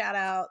want to shout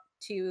out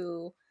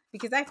to,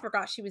 because I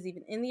forgot she was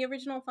even in the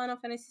original Final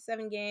Fantasy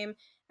VII game,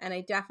 and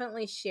I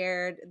definitely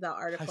shared the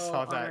article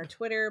on our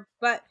Twitter,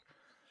 but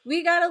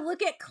we got to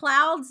look at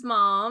Cloud's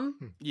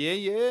mom.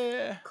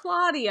 Yeah.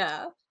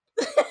 Claudia.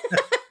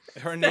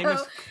 Her name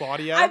is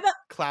Claudia.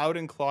 Cloud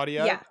and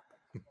Claudia. Yeah.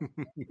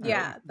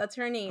 Yeah, that's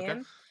her name.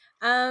 Okay.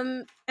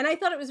 And I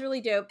thought it was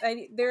really dope.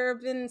 There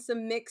have been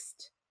some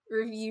mixed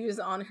reviews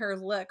on her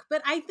look,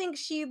 but I think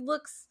she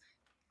looks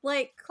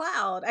like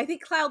Cloud. I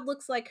think Cloud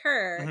looks like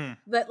her,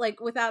 but like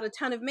without a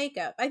ton of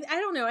makeup. I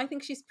don't know. I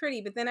think she's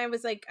pretty, but then I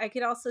was like, I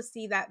could also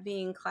see that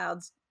being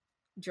Cloud's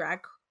drag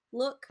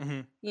look,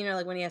 you know,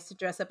 like when he has to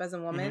dress up as a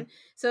woman.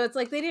 So it's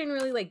like they didn't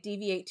really like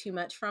deviate too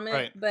much from it.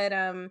 Right. But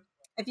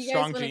if you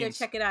guys want to go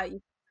check it out,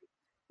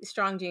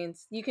 Strong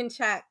Jeans, you can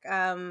check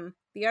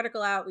the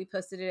article out. We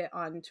posted it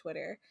on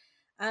Twitter.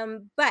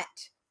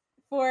 But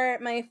for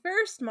my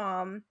first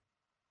mom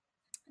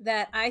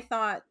that I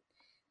thought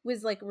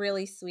was like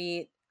really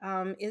sweet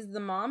is the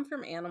mom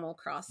from Animal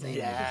Crossing.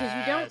 Yes. Because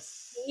you don't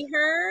see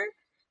her,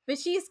 but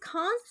she's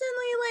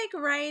constantly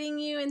like writing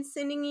you and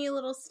sending you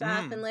little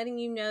stuff and letting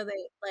you know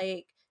that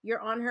like you're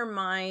on her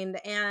mind.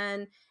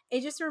 And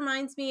it just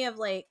reminds me of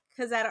like,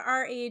 because at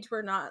our age,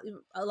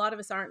 a lot of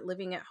us aren't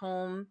living at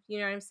home, you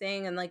know what I'm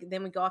saying? And like,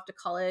 then we go off to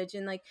college,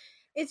 and like,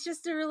 it's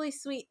just a really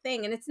sweet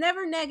thing. And it's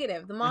never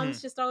negative. The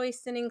mom's just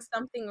always sending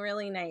something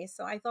really nice.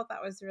 So I thought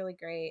that was really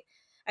great.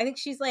 I think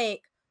she's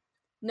like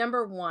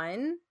number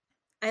 1.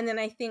 And then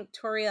I think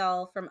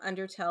Toriel from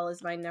Undertale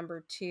is my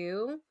number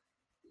 2.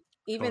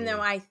 Even though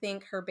I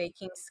think her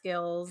baking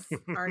skills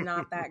are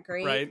not that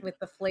great with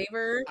the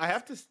flavors.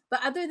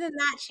 But other than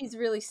that, she's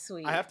really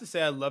sweet. I have to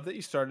say, I love that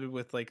you started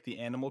with like the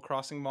Animal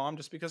Crossing mom,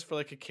 just because for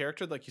like a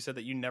character, like you said,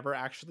 that you never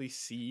actually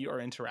see or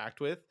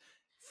interact with,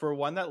 for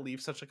one that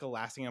leaves such like a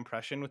lasting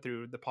impression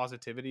through the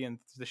positivity and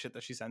the shit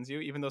that she sends you,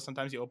 even though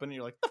sometimes you open it and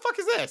you're like, the fuck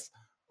is this?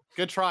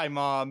 Good try,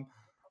 mom.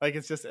 Like,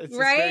 it's just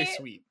very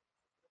sweet.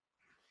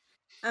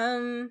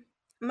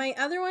 My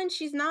other one,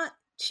 she's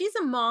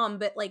a mom,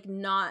 but like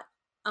not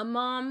a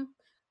mom,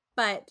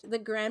 but the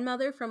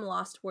grandmother from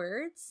Lost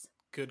Words.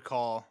 Good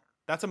call.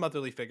 That's a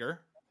motherly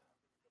figure.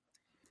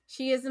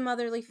 She is a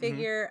motherly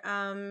figure.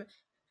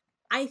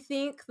 I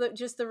think that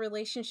just the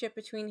relationship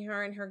between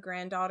her and her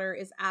granddaughter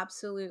is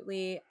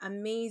absolutely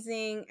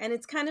amazing, and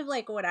it's kind of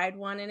like what I'd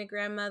want in a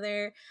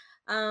grandmother.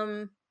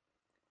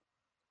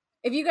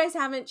 If you guys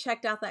haven't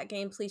checked out that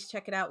game, please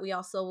check it out. We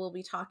also will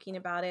be talking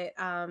about it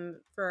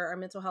for our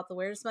Mental Health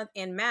Awareness Month,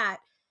 and Matt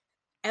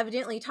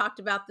evidently talked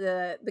about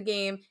the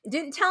game.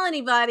 Didn't tell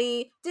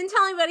anybody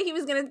he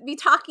was going to be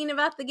talking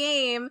about the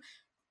game.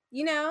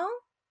 You know?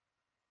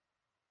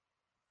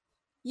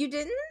 You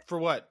didn't? For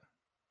what?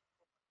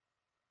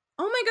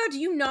 Oh my god, do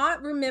you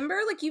not remember?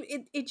 Like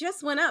it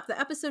just went up. The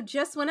episode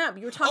just went up.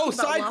 You were talking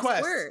about Lost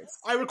Quest. Words.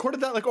 I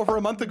recorded that like over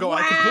a month ago. Wow,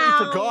 I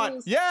completely forgot.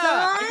 Yeah,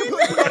 son. I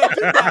completely forgot I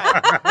did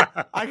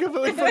that. I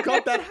completely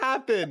forgot that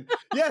happened.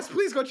 Yes,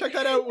 please go check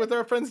that out with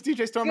our friends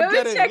DJ Storm and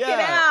Get It. Check it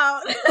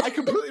out. I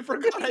completely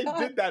forgot I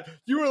did that.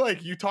 You were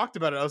like, you talked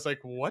about it. I was like,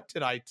 what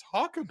did I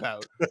talk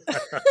about?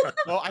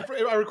 Well,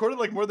 I recorded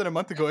like more than a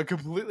month ago. It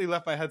completely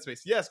left my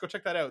headspace. Yes, go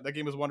check that out. That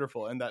game is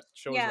wonderful, and that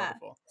show is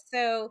wonderful.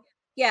 So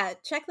yeah,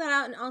 check that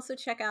out, and also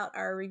check out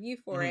our review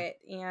for it,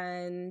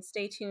 and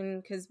stay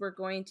tuned because we're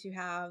going to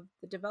have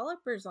the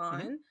developers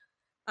on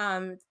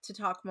to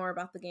talk more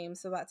about the game.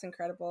 So that's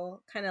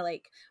incredible. Kind of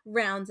like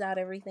rounds out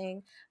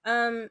everything.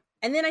 And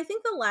then I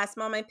think the last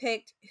mom I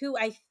picked, who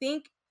I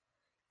think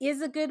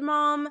is a good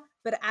mom,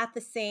 but at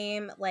the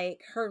same,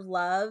 like her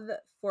love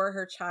for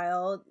her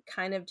child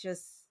kind of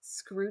just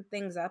screwed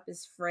things up,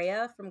 is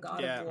Freya from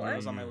God of War. Yeah, that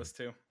was on my list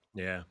too.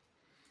 Yeah.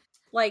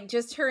 Like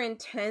just her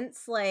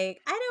intense,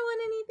 like, I don't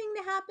want anything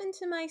to happen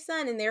to my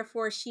son. And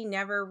therefore she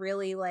never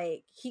really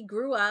like, he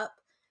grew up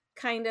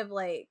kind of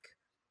like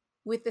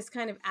with this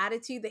kind of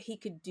attitude that he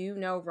could do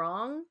no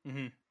wrong.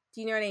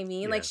 Do you know what I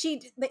mean? Yeah. Like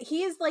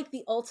he is like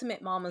the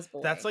ultimate mama's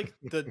boy. That's like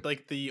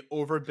the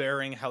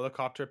overbearing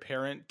helicopter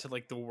parent to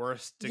like the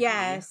worst degree.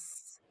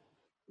 Yes.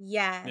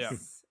 Yeah.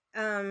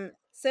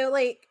 So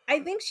like,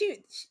 I think she,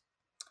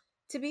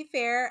 to be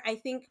fair, I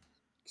think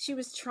she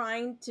was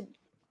trying to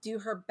do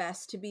her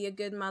best to be a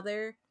good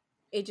mother.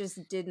 It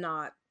just did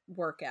not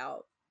work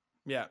out.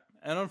 Yeah.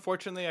 And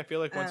unfortunately, I feel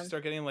like once you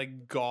start getting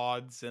like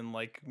gods and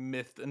like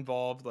myth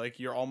involved, like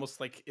you're almost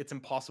like it's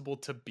impossible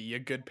to be a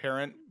good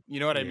parent.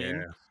 You know what I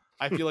mean?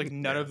 I feel like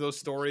none of those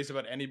stories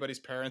about anybody's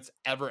parents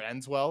ever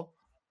ends well.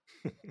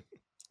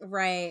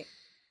 Right.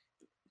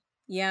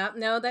 Yeah,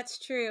 no, that's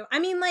true. I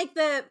mean, like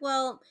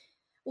what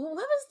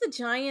was the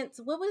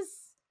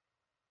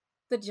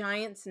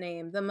Giant's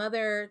name? The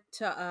mother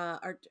to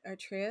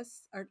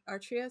Atreus?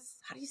 Atreus?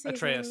 How do you say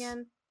his name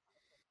again?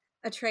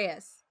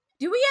 Atreus.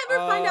 Do we ever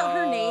find out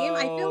her name?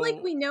 I feel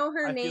like we know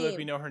her name. I feel like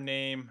we know her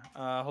name.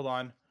 Hold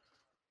on.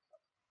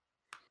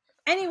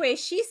 Anyway,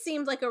 she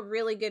seemed like a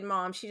really good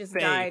mom. She just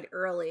died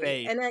early.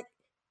 Faye. And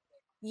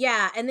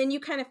Yeah, and then you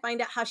kind of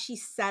find out how she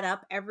set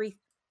up every.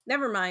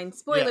 Never mind,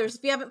 spoilers. Yeah.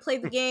 If you haven't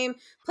played the game,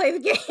 play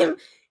the game.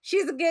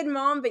 She's a good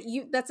mom, but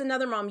that's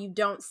another mom you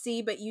don't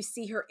see, but you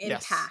see her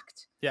Yes.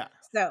 impact. Yeah.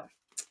 So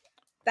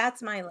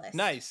that's my list.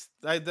 Nice.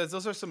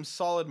 Those are some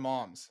solid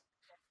moms.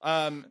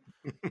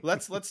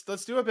 Let's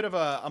do a bit of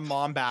a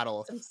mom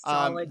battle. Some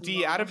solid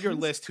D, out of your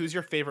moms. list, who's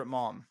your favorite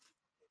mom?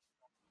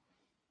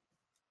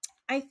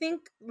 I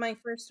think my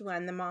first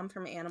one, the mom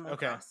from Animal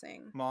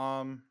Crossing.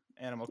 Mom,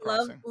 Animal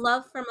Crossing.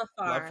 Love from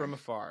afar. Love from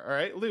afar. All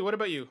right, Lou, what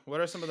about you?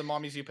 What are some of the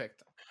mommies you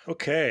picked?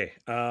 Okay.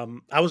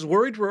 I was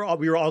worried we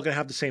were all going to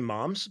have the same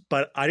moms,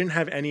 but I didn't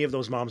have any of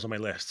those moms on my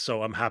list,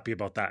 so I'm happy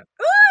about that.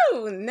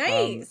 Ooh,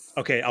 nice.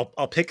 Okay,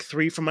 I'll pick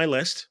 3 from my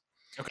list.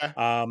 Okay.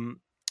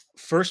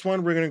 First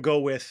one, we're going to go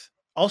with.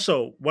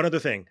 Also, one other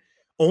thing.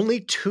 Only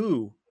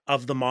 2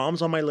 of the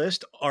moms on my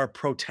list are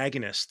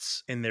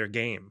protagonists in their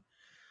game.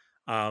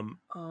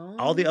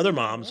 All the other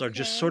moms are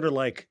just sort of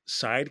like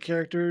side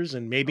characters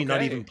and maybe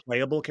not even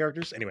playable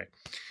characters. Anyway.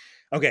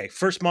 Okay,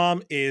 first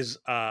mom is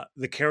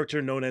the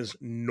character known as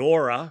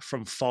Nora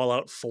from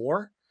Fallout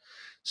 4.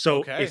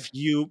 So if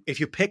you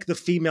pick the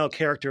female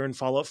character in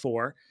Fallout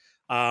 4,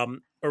 or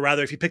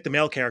rather if you pick the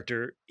male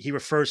character, he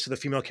refers to the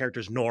female character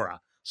as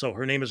Nora. So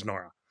her name is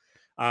Nora.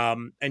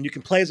 And you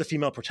can play as a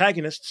female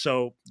protagonist,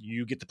 so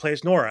you get to play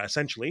as Nora,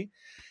 essentially.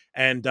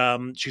 And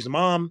she's a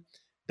mom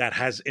that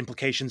has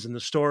implications in the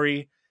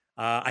story.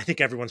 I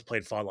think everyone's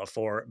played Fallout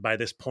 4 by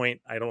this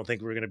point. I don't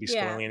think we're going to be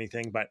spoiling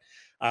anything. But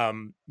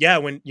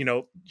when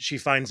she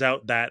finds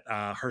out that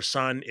her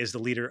son is the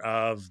leader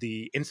of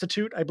the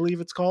Institute, I believe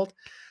it's called.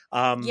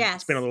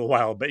 It's been a little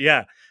while, but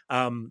yeah.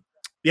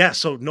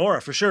 So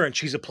Nora for sure. And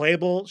she's a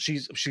playable.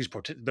 She's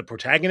the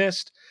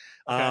protagonist.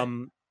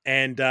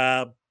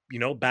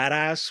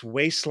 Badass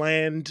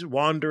wasteland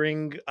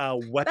wandering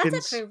weapons.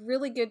 That's actually a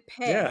really good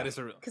pick. Yeah, that is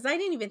because I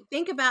didn't even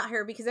think about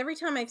her, because every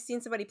time I've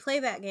seen somebody play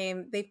that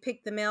game, they've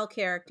picked the male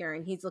character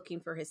and he's looking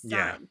for his son.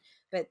 Yeah.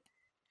 But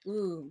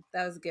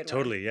that was a good one.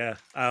 Totally, yeah.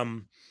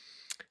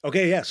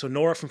 So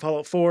Nora from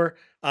Fallout 4.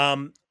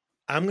 My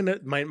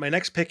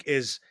next pick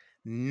is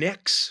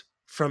Nyx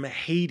from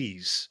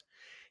Hades.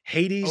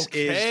 Hades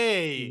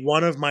is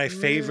one of my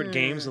favorite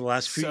games of the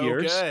last few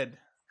years. Good.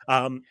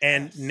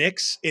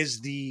 Nyx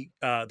is the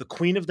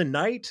queen of the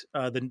night,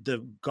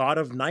 the god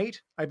of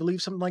night, I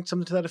believe, something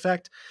to that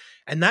effect.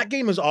 And that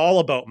game is all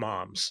about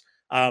moms.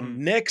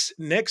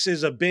 Nyx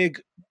is a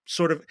big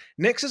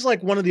Nyx is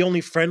like one of the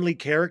only friendly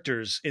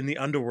characters in the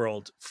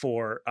underworld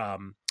for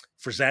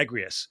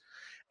Zagreus.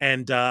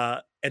 And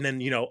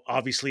then,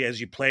 obviously as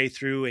you play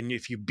through and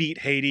if you beat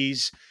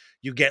Hades,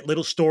 you get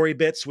little story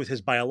bits with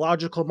his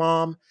biological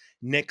mom.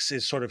 Nyx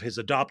is sort of his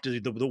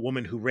adopted, the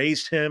woman who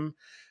raised him.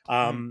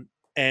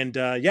 And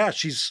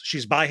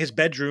she's by his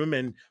bedroom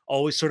and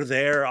always sort of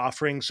there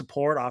offering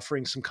support,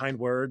 offering some kind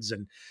words.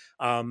 And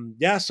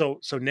so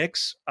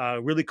Nyx,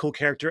 really cool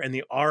character. And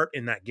the art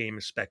in that game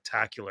is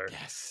spectacular.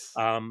 Yes.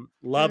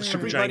 Love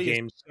Supergiant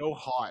games. So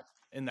hot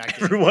in that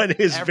game. Everyone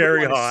is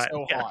very hot.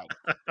 So hot.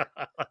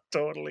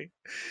 Totally.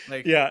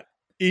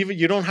 Even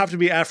you don't have to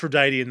be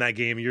Aphrodite in that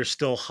game. You're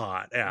still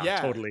hot. Yeah.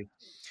 Totally.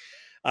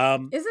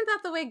 Isn't that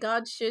the way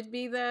God should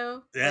be,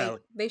 though? Yeah.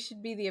 Like, they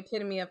should be the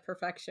epitome of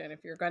perfection if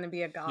you're going to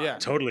be a god. Yeah,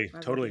 totally.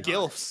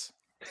 Gilfs.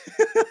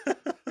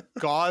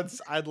 Gods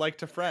I'd like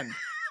to friend.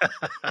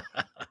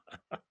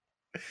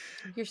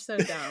 You're so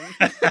dumb.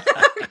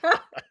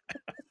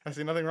 I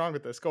see nothing wrong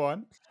with this. Go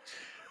on.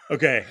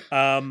 Okay.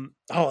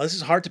 This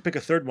is hard to pick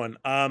a third one.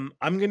 I'm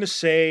going to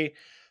say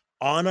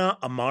Ana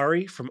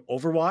Amari from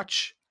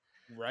Overwatch.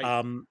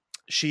 Right.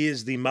 She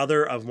is the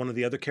mother of one of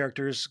the other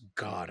characters.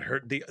 God,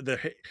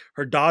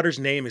 her daughter's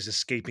name is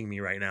escaping me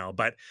right now,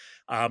 but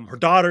her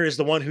daughter is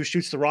the one who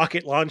shoots the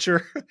rocket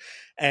launcher,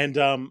 and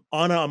Ana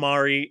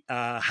Amari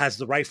has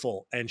the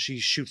rifle and she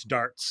shoots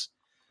darts.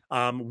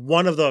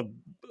 One of the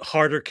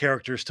harder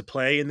characters to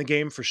play in the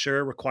game for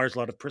sure, requires a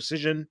lot of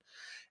precision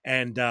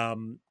and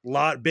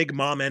big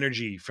mom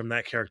energy from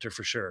that character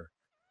for sure.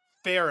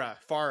 Farah.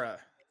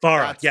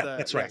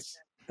 That's right.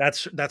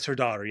 That's her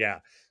daughter. Yeah.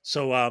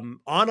 So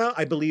Ana,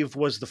 I believe,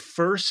 was the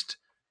first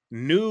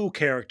new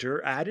character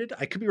added.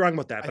 I could be wrong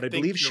about that, but I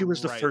believe she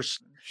was the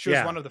first. She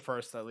was one of the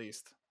first, at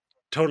least.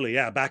 Totally,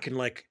 yeah. Back in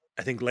I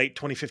think late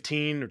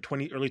 2015 or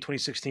early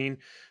 2016,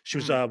 she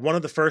was one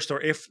of the first.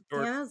 That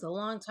was a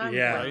long time.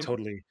 Yeah, ago.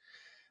 Totally.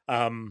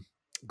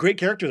 Great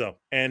character though,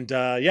 and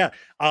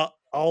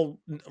I'll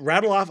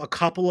rattle off a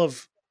couple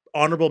of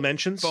honorable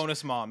mentions.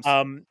 Bonus moms.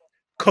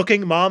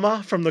 Cooking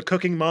Mama from the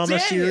Cooking Mama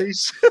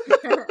series.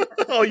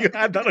 Oh, you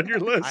had that on your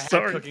list.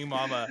 Sorry. Cooking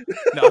Mama.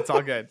 No, it's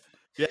all good.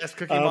 Yes,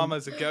 Cooking Mama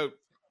is a goat.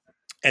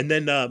 And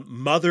then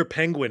Mother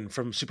Penguin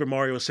from Super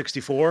Mario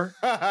 64.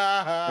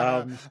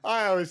 I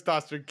always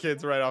toss her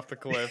kids right off the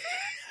cliff.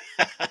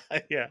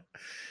 Yeah.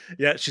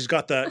 She's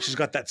got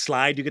that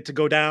slide you get to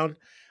go down.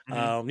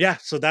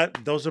 So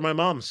those are my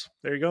moms.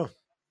 There you go.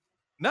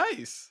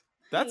 Nice.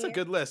 That's a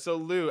good list. So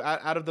Lou,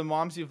 out of the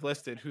moms you've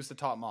listed, who's the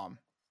top mom?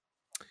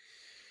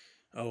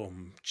 Oh,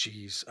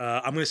 geez.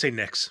 I'm going to say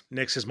Nyx.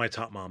 Nyx is my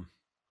top mom.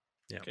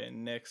 Yeah. Okay,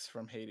 Nyx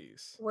from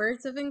Hades.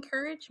 Words of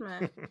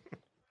encouragement.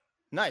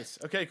 Nice.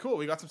 Okay, cool.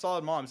 We got some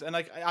solid moms, and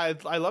like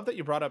I love that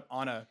you brought up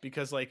Ana,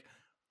 because like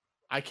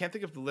I can't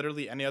think of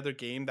literally any other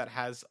game that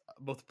has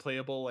both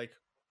playable like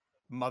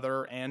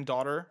mother and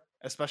daughter,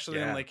 especially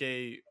in Yeah. like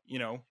a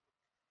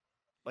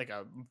like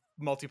a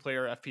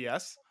multiplayer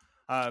FPS.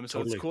 So it's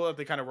Totally. cool that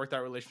they kind of work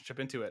that relationship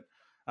into it.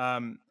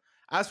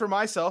 As for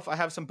myself, I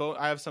have some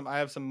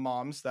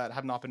moms that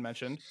have not been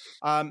mentioned.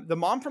 The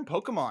mom from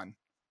Pokemon.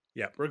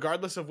 Yeah.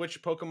 Regardless of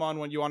which Pokemon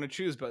one you want to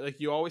choose, but like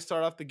you always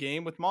start off the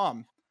game with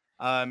mom.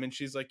 And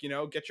she's like,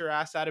 get your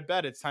ass out of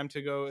bed. It's time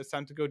to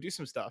go do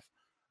some stuff.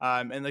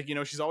 And like,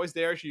 she's always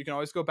there. You can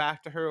always go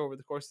back to her over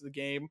the course of the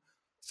game.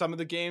 Some of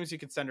the games you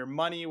can send her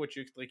money, which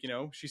you like,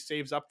 she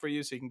saves up for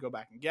you so you can go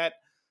back and get.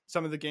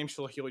 Some of the games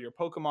she'll heal your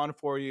Pokemon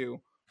for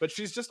you, but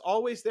she's just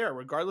always there,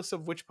 regardless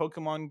of which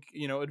Pokemon,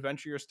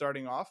 adventure you're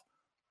starting off.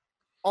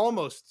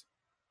 Almost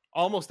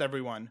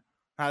everyone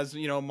has,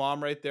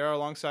 mom right there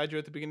alongside you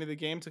at the beginning of the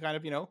game to kind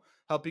of,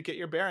 help you get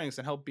your bearings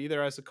and help be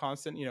there as a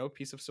constant,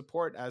 piece of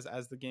support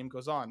as the game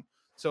goes on.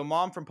 So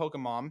mom from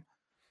Pokemon.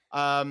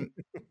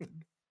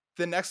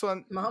 The next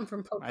one, Mom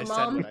from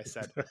Pokemon. I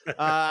said what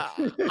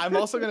I said. I'm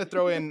also going to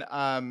throw in,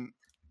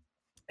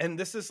 and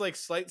this is like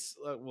slight,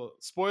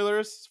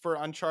 spoilers for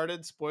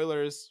Uncharted,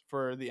 spoilers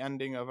for the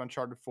ending of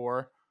Uncharted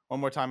 4. One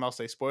more time, I'll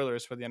say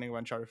spoilers for the ending of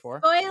Uncharted 4.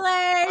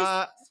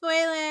 Spoilers!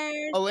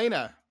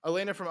 Spoilers!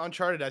 Elena from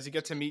Uncharted, as you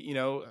get to meet,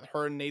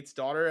 her and Nate's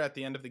daughter at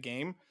the end of the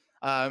game.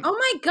 Oh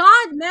my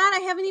God, Matt! I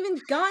haven't even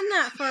gotten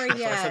that far yet.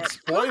 That's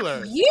why I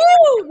said spoiler.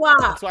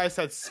 That's why I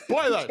said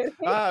spoiler.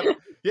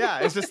 Yeah,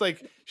 it's just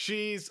like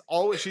she's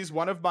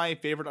one of my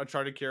favorite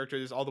Uncharted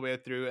characters all the way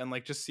through, and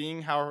like just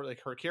seeing how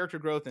her character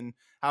growth and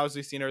how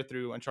we've seen her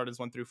through Uncharted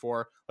 1 through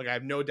 4. Like I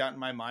have no doubt in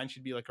my mind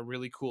she'd be like a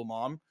really cool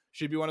mom.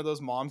 She'd be one of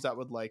those moms that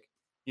would like,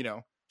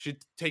 she'd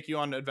take you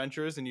on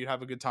adventures and you'd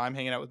have a good time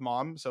hanging out with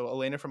mom. So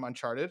Elena from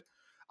Uncharted.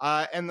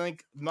 And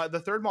like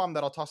the third mom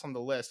that I'll toss on the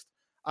list,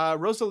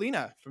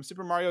 Rosalina from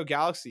Super Mario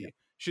Galaxy. Yep.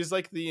 She's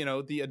like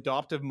the the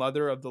adoptive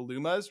mother of the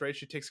Lumas, right?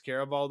 She takes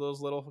care of all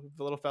those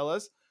little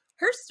fellas.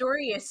 Her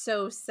story is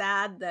so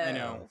sad though. I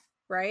know,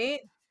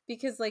 right?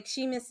 Because like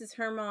she misses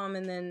her mom,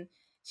 and then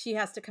she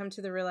has to come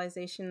to the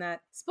realization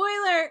that,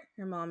 spoiler,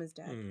 her mom is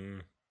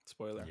dead.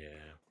 Spoiler.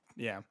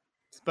 Yeah.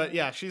 But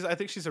yeah, I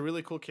think she's a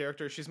really cool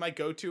character. She's my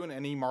go-to in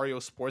any Mario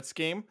sports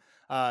game,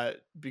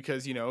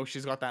 because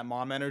she's got that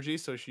mom energy,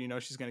 so she's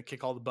going to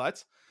kick all the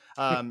butts.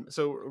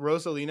 So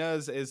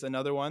Rosalina is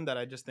another one that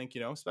I just think,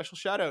 special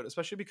shout out,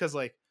 especially because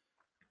like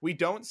we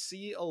don't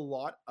see a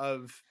lot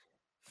of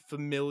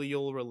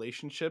familial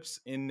relationships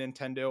in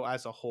Nintendo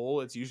as a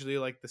whole. It's usually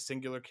like the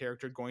singular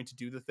character going to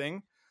do the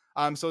thing.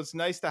 So it's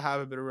nice to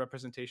have a bit of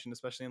representation,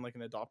 especially in like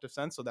an adoptive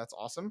sense. So that's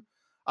awesome.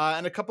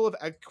 And a couple of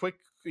quick,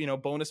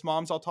 bonus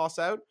moms I'll toss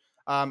out.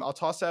 I'll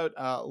toss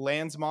out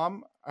Lan's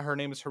mom. Her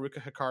name is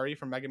Haruka Hikari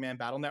from Mega Man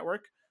Battle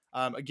Network.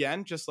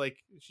 Again, just like,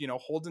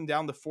 holding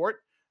down the fort.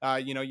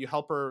 You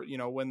help her,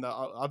 when the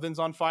oven's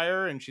on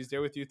fire, and she's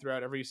there with you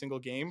throughout every single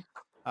game.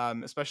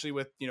 Especially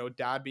with,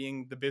 dad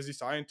being the busy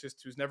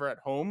scientist who's never at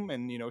home,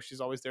 and,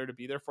 she's always there to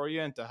be there for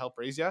you and to help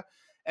raise you.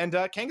 And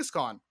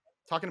Kangaskhan,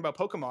 talking about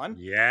Pokemon.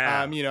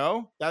 Yeah.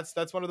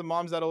 That's one of the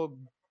moms that'll,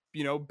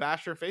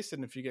 bash your face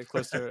in if you get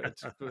close to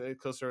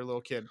a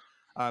little kid.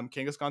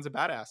 Kangaskhan's a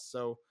badass.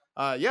 So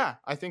yeah,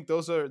 I think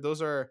those are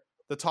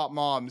the top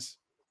moms,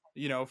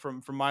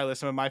 from my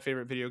list, some of my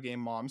favorite video game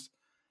moms.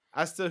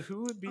 As to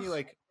who would be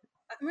like,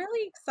 I'm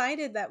really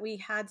excited that we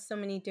had so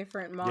many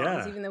different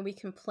moms, even though we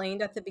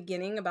complained at the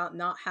beginning about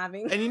not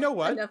having. And you know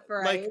what? Enough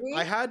variety. Like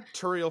I had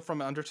Turiel from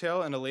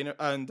Undertale and Elena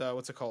and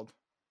what's it called?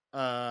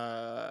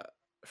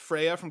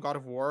 Freya from God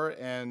of War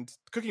and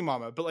Cookie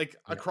Mama, but like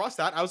across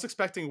that, I was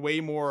expecting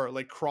way more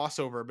like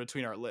crossover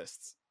between our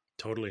lists.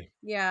 Totally.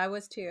 Yeah, I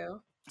was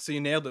too. So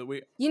you nailed it.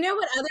 You know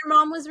what other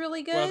mom was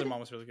really good? What other mom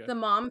was really good? The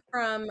mom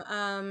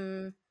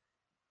from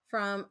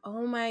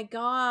oh my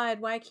God,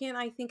 why can't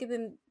I think of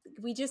them?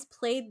 We just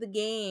played the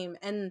game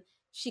and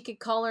she could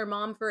call her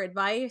mom for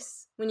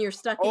advice when you're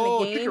stuck in the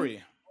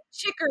game.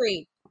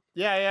 Chicory.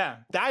 Yeah.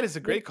 That is a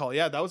great call.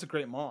 Yeah, that was a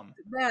great mom.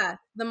 Yeah,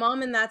 the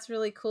mom in that's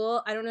really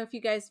cool. I don't know if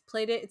you guys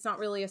played it. It's not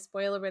really a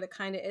spoiler, but it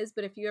kind of is.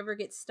 But if you ever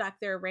get stuck,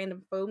 there are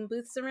random phone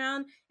booths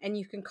around, and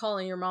you can call,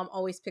 and your mom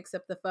always picks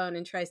up the phone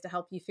and tries to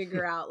help you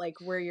figure out like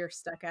where you're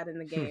stuck at in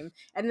the game.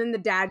 And then the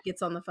dad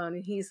gets on the phone,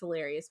 and he's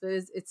hilarious. But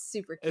it's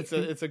super cute.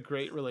 It's a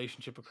great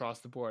relationship across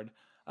the board.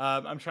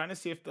 I'm trying to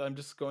see if I'm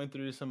just going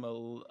through some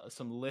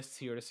lists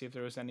here to see if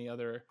there was any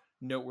other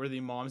noteworthy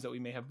moms that we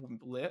may have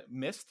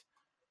missed.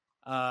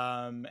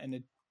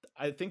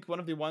 I think one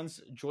of the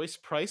ones, Joyce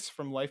Price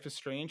from Life is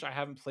Strange. I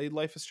haven't played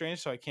Life is Strange,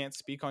 so I can't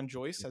speak on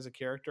Joyce as a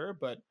character,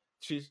 but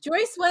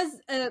Joyce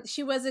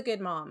was a good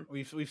mom.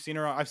 We've seen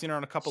her. I've seen her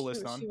on a couple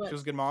lists. She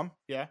was a good mom.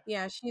 Yeah.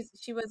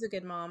 She was a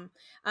good mom.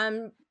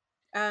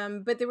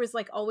 But there was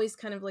like always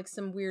kind of like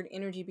some weird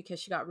energy because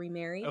she got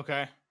remarried.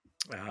 Okay.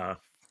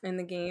 In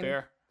the game.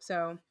 Fair.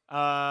 So.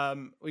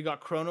 We got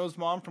Chrono's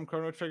mom from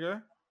Chrono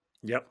Trigger.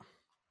 Yep.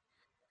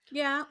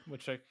 Yeah.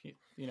 Which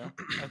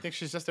I think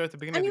she's just there at the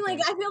beginning. I mean, of the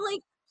like, game. I feel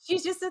like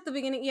she's just at the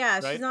beginning. Yeah,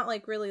 Right? she's not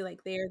like really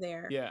like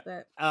there. Yeah.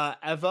 But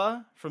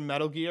Eva from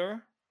Metal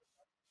Gear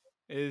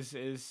is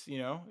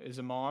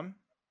a mom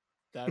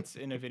that's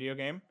in a video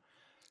game.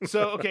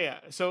 So okay,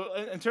 so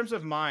in terms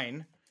of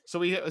mine,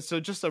 so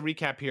just a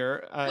recap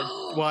here.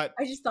 What?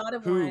 I just thought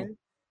of Who?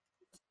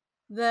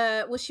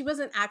 one. She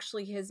wasn't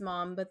actually his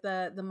mom, but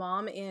the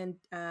mom in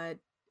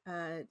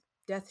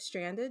Death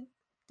Stranding.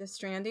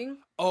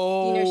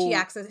 Oh, She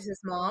acts as his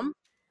mom.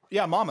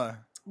 Yeah,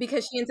 Mama.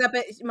 Because she ends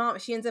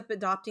up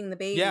adopting the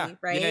baby,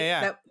 right?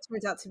 Yeah. That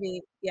turns out to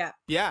be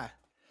Yeah,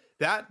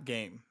 that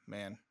game,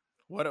 man.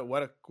 What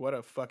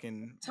a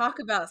fucking talk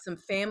about some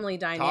family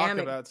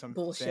dynamic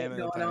bullshit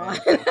going on.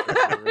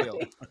 For real.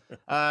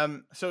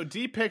 So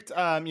Dee picked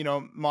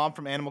mom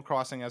from Animal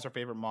Crossing as her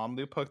favorite mom.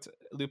 Lou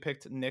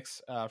picked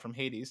Nyx from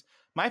Hades.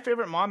 My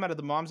favorite mom out of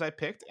the moms I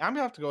picked, I'm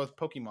gonna have to go with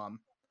Pokemon.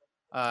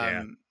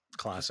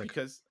 Classic.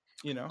 Because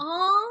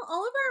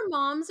all of our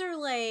moms are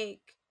like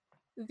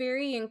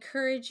very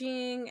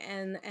encouraging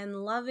and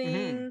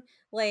loving.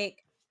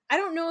 Like, I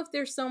don't know if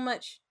there's so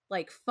much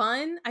like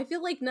fun. I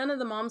feel like none of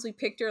the moms we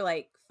picked are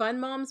like fun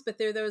moms, but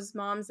they're those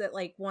moms that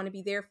like want to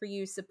be there for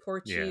you,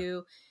 support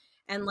you,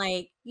 and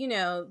like,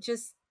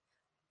 just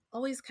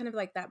always kind of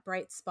like that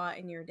bright spot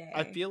in your day.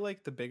 I feel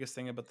like the biggest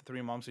thing about the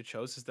three moms we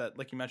chose is that,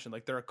 like you mentioned,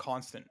 like they're a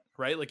constant,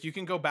 right? Like you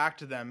can go back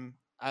to them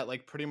at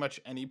like pretty much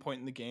any point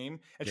in the game.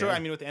 And sure, I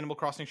mean, with Animal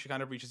Crossing, she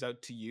kind of reaches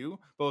out to you,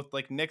 both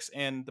like Nyx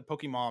and the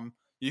Pokemon.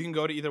 You can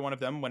go to either one of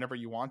them whenever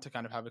you want to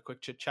kind of have a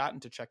quick chit chat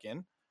and to check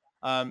in.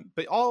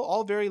 But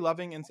all very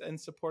loving and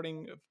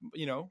supporting,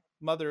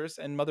 mothers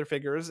and mother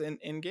figures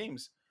in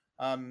games.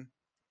 That's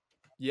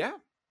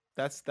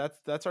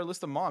our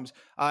list of moms.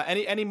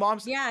 Any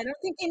moms? Yeah, I don't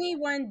think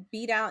anyone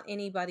beat out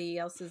anybody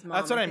else's mom.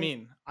 That's what I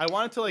mean. I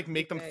wanted to like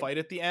make them fight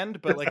at the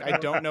end, but like I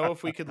don't know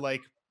if we could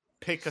like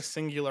pick a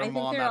singular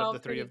mom out of the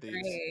three of these.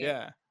 Great.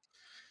 Yeah.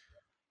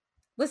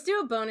 Let's do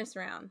a bonus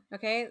round.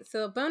 Okay.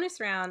 So a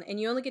bonus round, and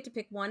you only get to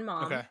pick one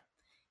mom. Okay.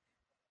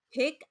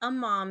 Pick a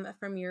mom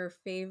from your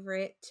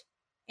favorite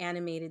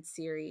animated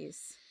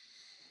series.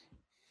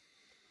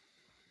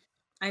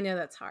 I know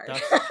that's hard.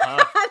 That's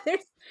tough.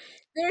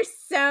 There's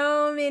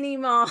so many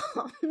moms.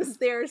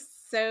 There's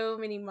so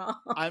many moms.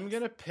 I'm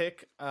gonna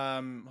pick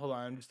hold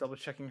on, I'm just double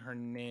checking her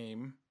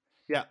name.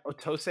 Yeah,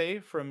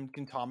 Otose from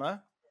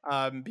Gintama.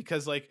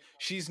 Because like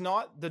she's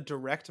not the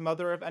direct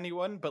mother of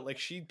anyone, but like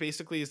she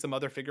basically is the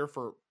mother figure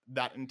for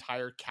that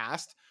entire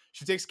cast.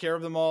 She takes care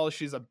of them all.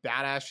 She's a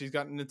badass. She's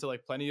gotten into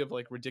like plenty of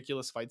like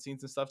ridiculous fight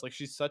scenes and stuff. Like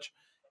she's such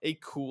a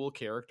cool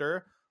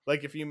character.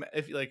 Like if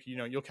like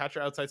you'll catch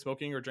her outside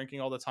smoking or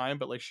drinking all the time,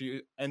 but like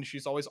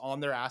she's always on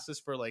their asses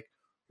for like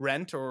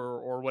rent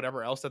or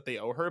whatever else that they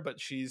owe her, but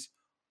she's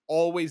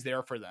always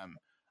there for them.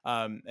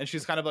 And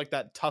she's kind of like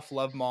that tough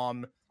love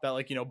mom that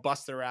like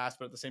busts their ass,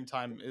 but at the same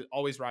time it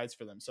always rides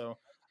for them. So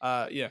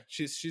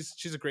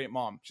she's a great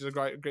mom. She's a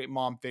great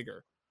mom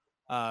figure.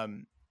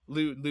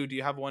 Lou, do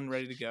you have one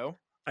ready to go?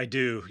 I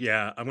do.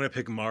 Yeah, I'm gonna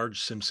pick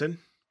Marge Simpson.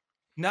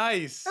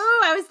 Nice.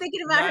 Oh, I was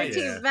thinking about her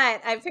too,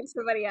 but I picked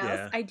somebody else.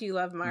 Yeah. I do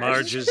love Marge.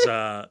 Marge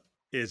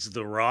is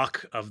the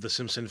rock of the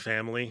Simpson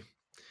family.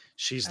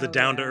 She's the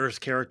down to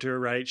earth character,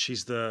 right?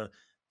 She's the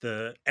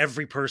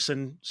every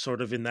person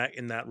sort of in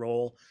that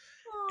role.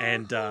 Aww,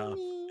 and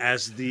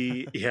as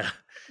the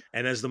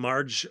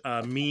Marge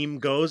meme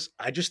goes,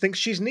 I just think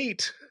she's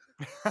neat.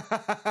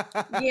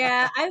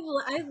 Yeah, I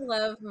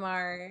love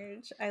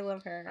Marge. I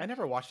love her. I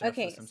never watched it.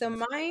 Okay, so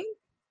mine.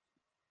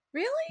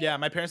 Really? Yeah,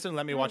 my parents didn't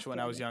let me watch it when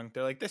I was young.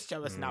 They're like, "This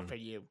show is not for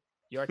you.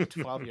 You're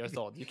 12 years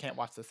old. You can't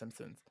watch The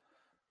Simpsons."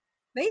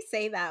 They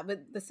say that,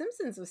 but The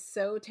Simpsons was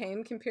so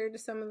tame compared to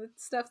some of the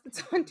stuff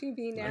that's on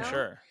TV now. I'm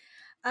sure.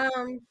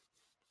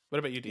 What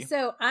about you, Dee?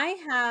 So I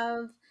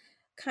have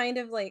kind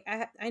of like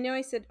I know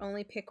I said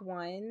only pick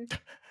one,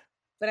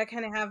 but I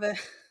kind of have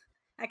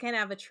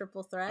a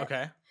triple threat.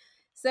 Okay.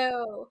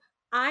 So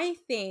I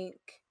think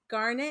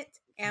Garnet,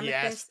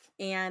 Amethyst,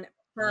 and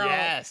Pearl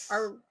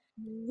are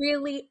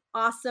really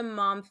awesome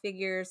mom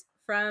figures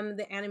from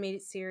the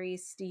animated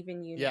series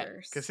Steven Universe. Yeah,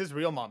 because his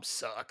real mom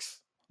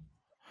sucks.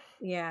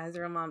 Yeah, his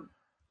real mom.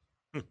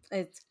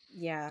 It's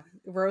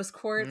rose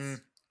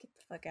quartz. Get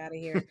the fuck out of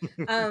here.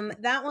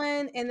 That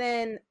one, and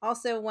then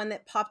also one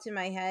that popped in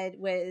my head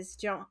was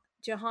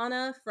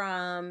Johanna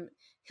from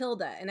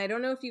Hilda, and I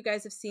don't know if you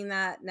guys have seen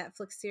that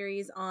Netflix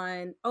series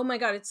on. Oh my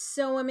god, it's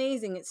so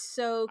amazing! It's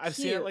so cute. I've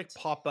seen it like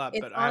pop up,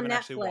 but I haven't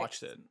actually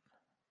watched it.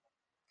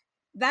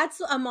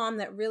 That's a mom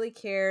that really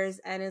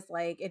cares and is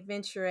like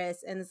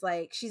adventurous and is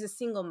like she's a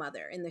single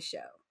mother in the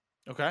show.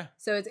 Okay.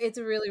 So it's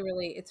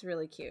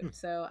really cute.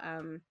 So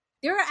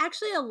there are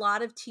actually a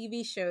lot of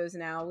TV shows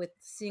now with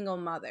single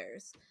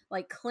mothers.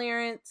 Like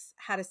Clarence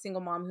had a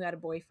single mom who had a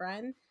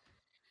boyfriend.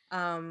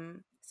 So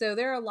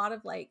there are a lot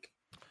of like,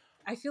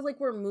 I feel like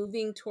we're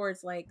moving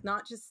towards like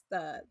not just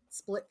the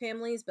split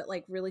families, but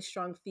like really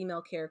strong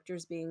female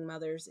characters being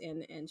mothers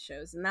in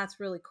shows, and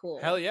that's really cool.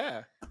 Hell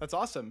yeah, that's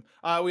awesome.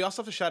 We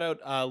also have to shout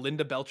out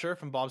Linda Belcher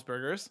from Bob's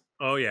Burgers.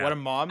 Oh yeah, what a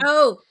mom!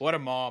 Oh, what a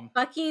mom!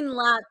 Fucking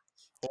love.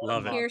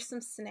 Love it. Here's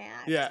some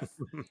snacks. Yeah.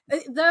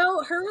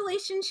 Though her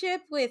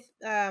relationship with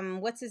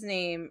what's his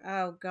name?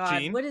 Oh God,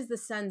 Gene? what is the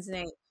son's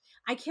name?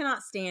 I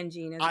cannot stand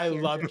Gene as a I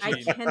character. love Gene.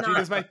 I cannot. Gene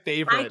is my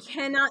favorite. I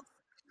cannot.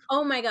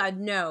 Oh my God,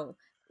 no.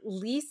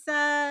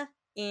 Lisa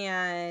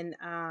and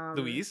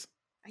Louise?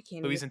 I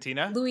can't. Louise and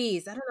Tina?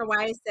 Louise. I don't know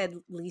why I said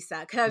Lisa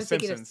because I was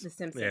thinking of Simpsons. The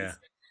Simpsons. Yeah.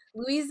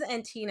 Louise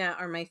and Tina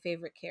are my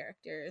favorite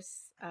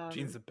characters.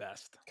 Gene's the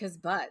best. Because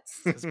butts.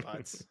 His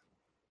butts.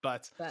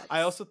 But Butts.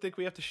 I also think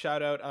we have to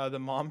shout out the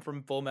mom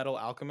from Full Metal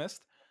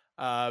Alchemist.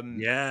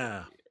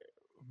 Yeah.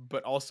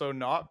 But also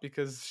not,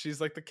 because she's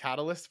like the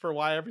catalyst for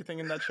why everything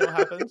in that show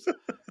happens.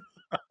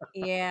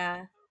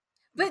 Yeah.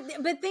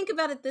 But think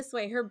about it this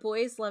way. Her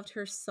boys loved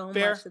her so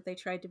Fair. much that they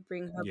tried to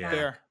bring her Yeah. back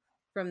Fair.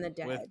 from the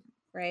dead.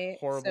 Right?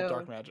 Horrible So-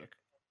 dark magic.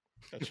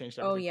 That changed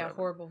everything. Oh yeah,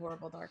 forever.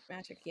 horrible dark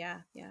magic.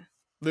 Yeah.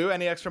 Lou,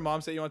 any extra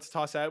moms that you want to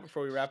toss out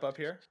before we wrap up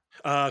here?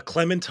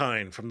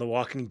 Clementine from The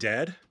Walking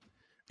Dead.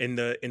 In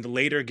the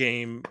later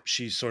game,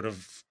 she sort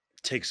of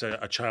takes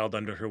a child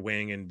under her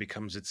wing and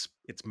becomes its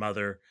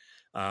mother.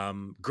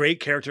 Great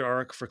character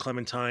arc for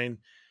Clementine.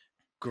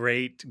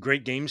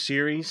 Great game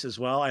series as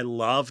well. I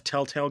love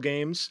Telltale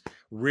games.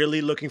 Really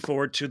looking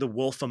forward to The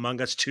Wolf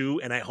Among Us 2,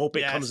 and I hope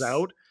it comes Yes.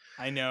 out.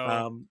 I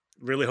know.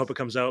 Really hope it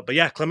comes out. But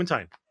yeah,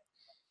 Clementine.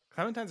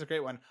 Clementine's a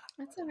great one.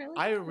 That's a really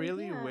I good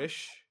really idea.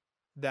 wish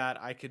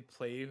that I could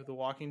play The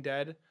Walking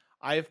Dead.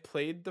 I've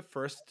played the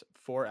first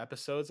 4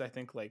 episodes. I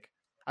think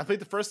I played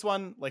the first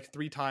one like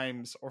 3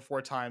 times or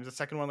 4 times. The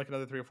second one like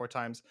another 3 or 4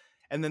 times.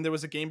 And then there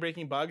was a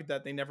game-breaking bug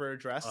that they never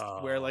addressed,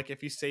 where Oh. like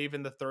if you save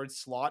in the 3rd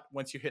slot,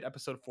 once you hit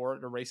episode 4,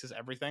 it erases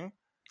everything.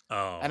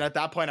 Oh, And at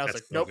that point, I was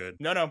that's like, no nope, good.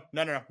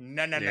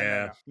 no,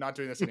 Yeah. not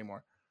doing this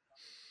anymore.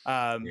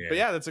 But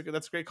yeah, that's a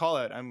great call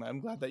out.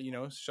 I'm glad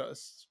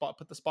that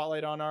put the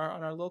spotlight on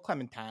our little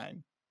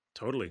Clementine.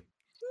 totally.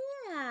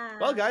 Yeah.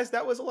 Well, guys,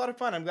 that was a lot of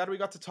fun. I'm glad we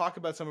got to talk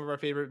about some of our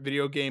favorite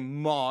video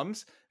game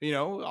moms.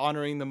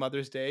 Honoring the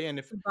Mother's Day, and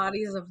if The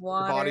bodies of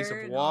water. the bodies of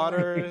and all that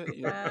water,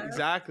 stuff.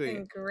 exactly.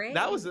 And great.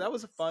 That was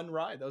a fun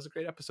ride. That was a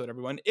great episode,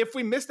 everyone. If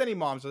we missed any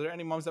moms, are there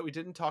any moms that we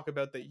didn't talk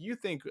about that you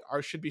think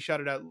should be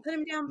shouted out? Put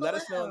them down below. Let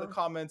us know in the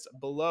comments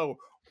below,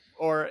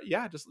 or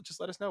just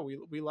let us know.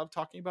 We love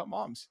talking about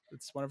moms.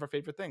 It's one of our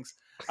favorite things.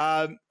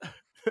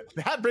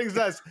 That brings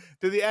us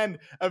to the end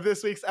of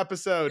this week's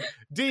episode.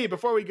 Dee,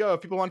 before we go,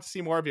 if people want to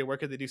see more of you, where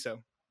could they do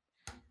so?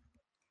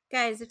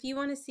 Guys, if you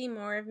want to see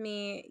more of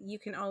me, you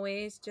can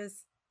always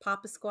just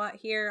pop a squat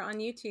here on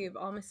YouTube.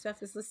 All my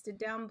stuff is listed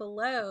down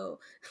below.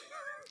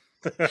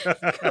 Go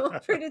over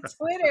to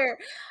Twitter.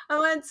 I'm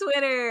on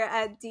Twitter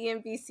at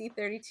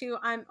DMBC32.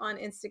 I'm on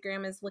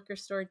Instagram as Liquor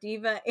Store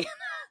Diva, and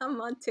I'm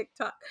on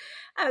TikTok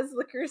as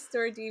Liquor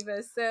Store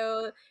Diva.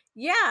 So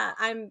yeah,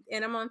 I'm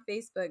on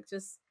Facebook,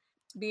 just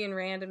being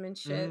random and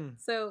shit.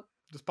 So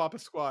Just pop a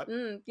squat.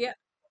 yeah,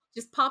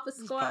 just pop a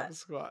Just squat. pop a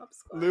squat. Pop a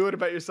squat. Lou, what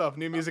about yourself?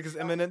 New music is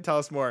imminent. Tell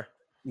us more.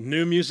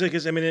 New music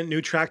is imminent.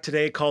 New track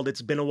today called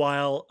 "It's Been a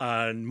While."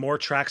 More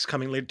tracks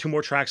coming later. 2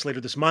 more tracks later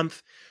this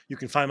month. You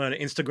can find me on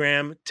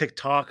Instagram,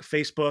 TikTok,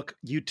 Facebook,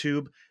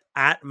 YouTube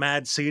at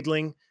Mad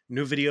Seedling.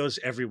 New videos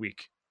every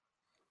week.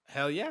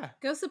 Hell yeah.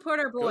 Go support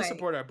our boy. Go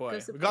support our boy. Go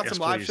We support got Yes,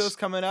 some live please. shows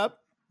coming up,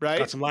 right?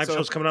 Got some live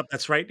shows coming up.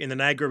 That's right, in the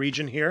Niagara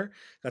region here.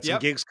 Got some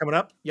Yep. gigs coming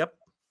up. Yep.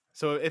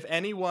 So if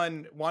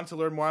anyone wants to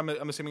learn more, I'm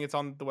assuming it's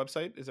on the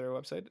website. Is there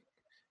a website?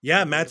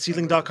 Yeah,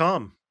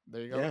 madseedling.com.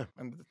 There you go. Yeah.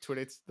 And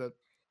the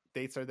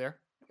dates are there.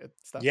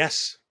 Stuff.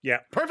 Yes. Yeah.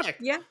 Perfect.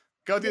 Yeah.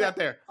 Go do that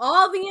there.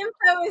 All the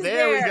info is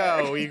There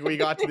there. we go. We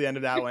got to the end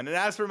of that one. And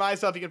as for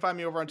myself, you can find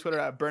me over on Twitter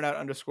at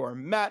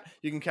burnout_Matt.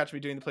 You can catch me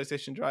doing the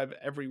PlayStation Drive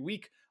every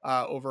week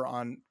over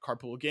on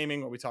Carpool Gaming,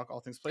 where we talk all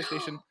things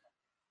PlayStation.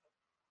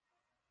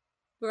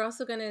 We're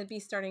also going to be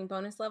starting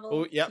bonus level.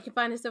 Oh, yep. You can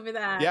find us over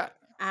that Yeah.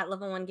 at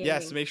Level 1 Gaming.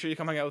 Yes, make sure you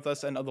come hang out with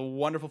us and the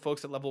wonderful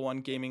folks at Level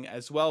 1 Gaming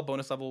as well.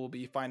 Bonus Level will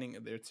be finding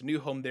its a new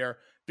home there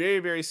very,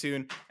 very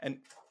soon. And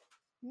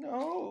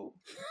no,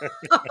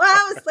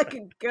 That was like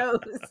a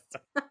ghost.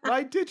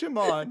 my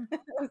Digimon.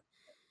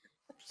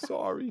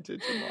 Sorry,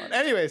 Digimon.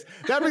 Anyways,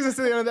 that brings us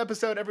to the end of the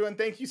episode. Everyone,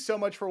 thank you so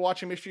much for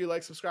watching. Make sure you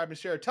like, subscribe, and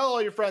share. Tell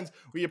all your friends.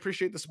 We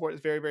appreciate the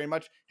support very, very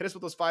much. Hit us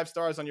with those 5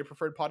 stars on your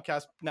preferred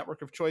podcast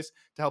network of choice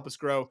to help us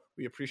grow.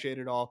 We appreciate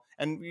it all.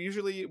 And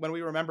usually when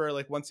we remember,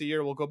 like once a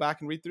year, we'll go back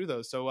and read through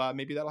those. So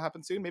maybe that'll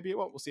happen soon. Maybe it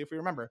won't. We'll see if we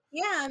remember.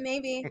 Yeah,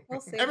 maybe. We'll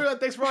see. Everyone,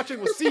 thanks for watching.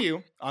 We'll see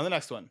you on the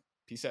next one.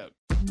 Peace out.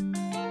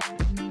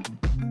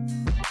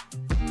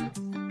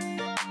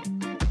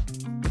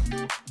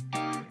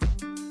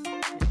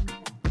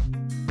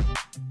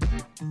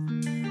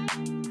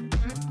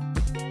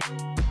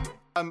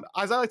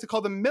 As I like to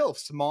call them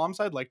MILFs, moms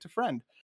I'd like to friend.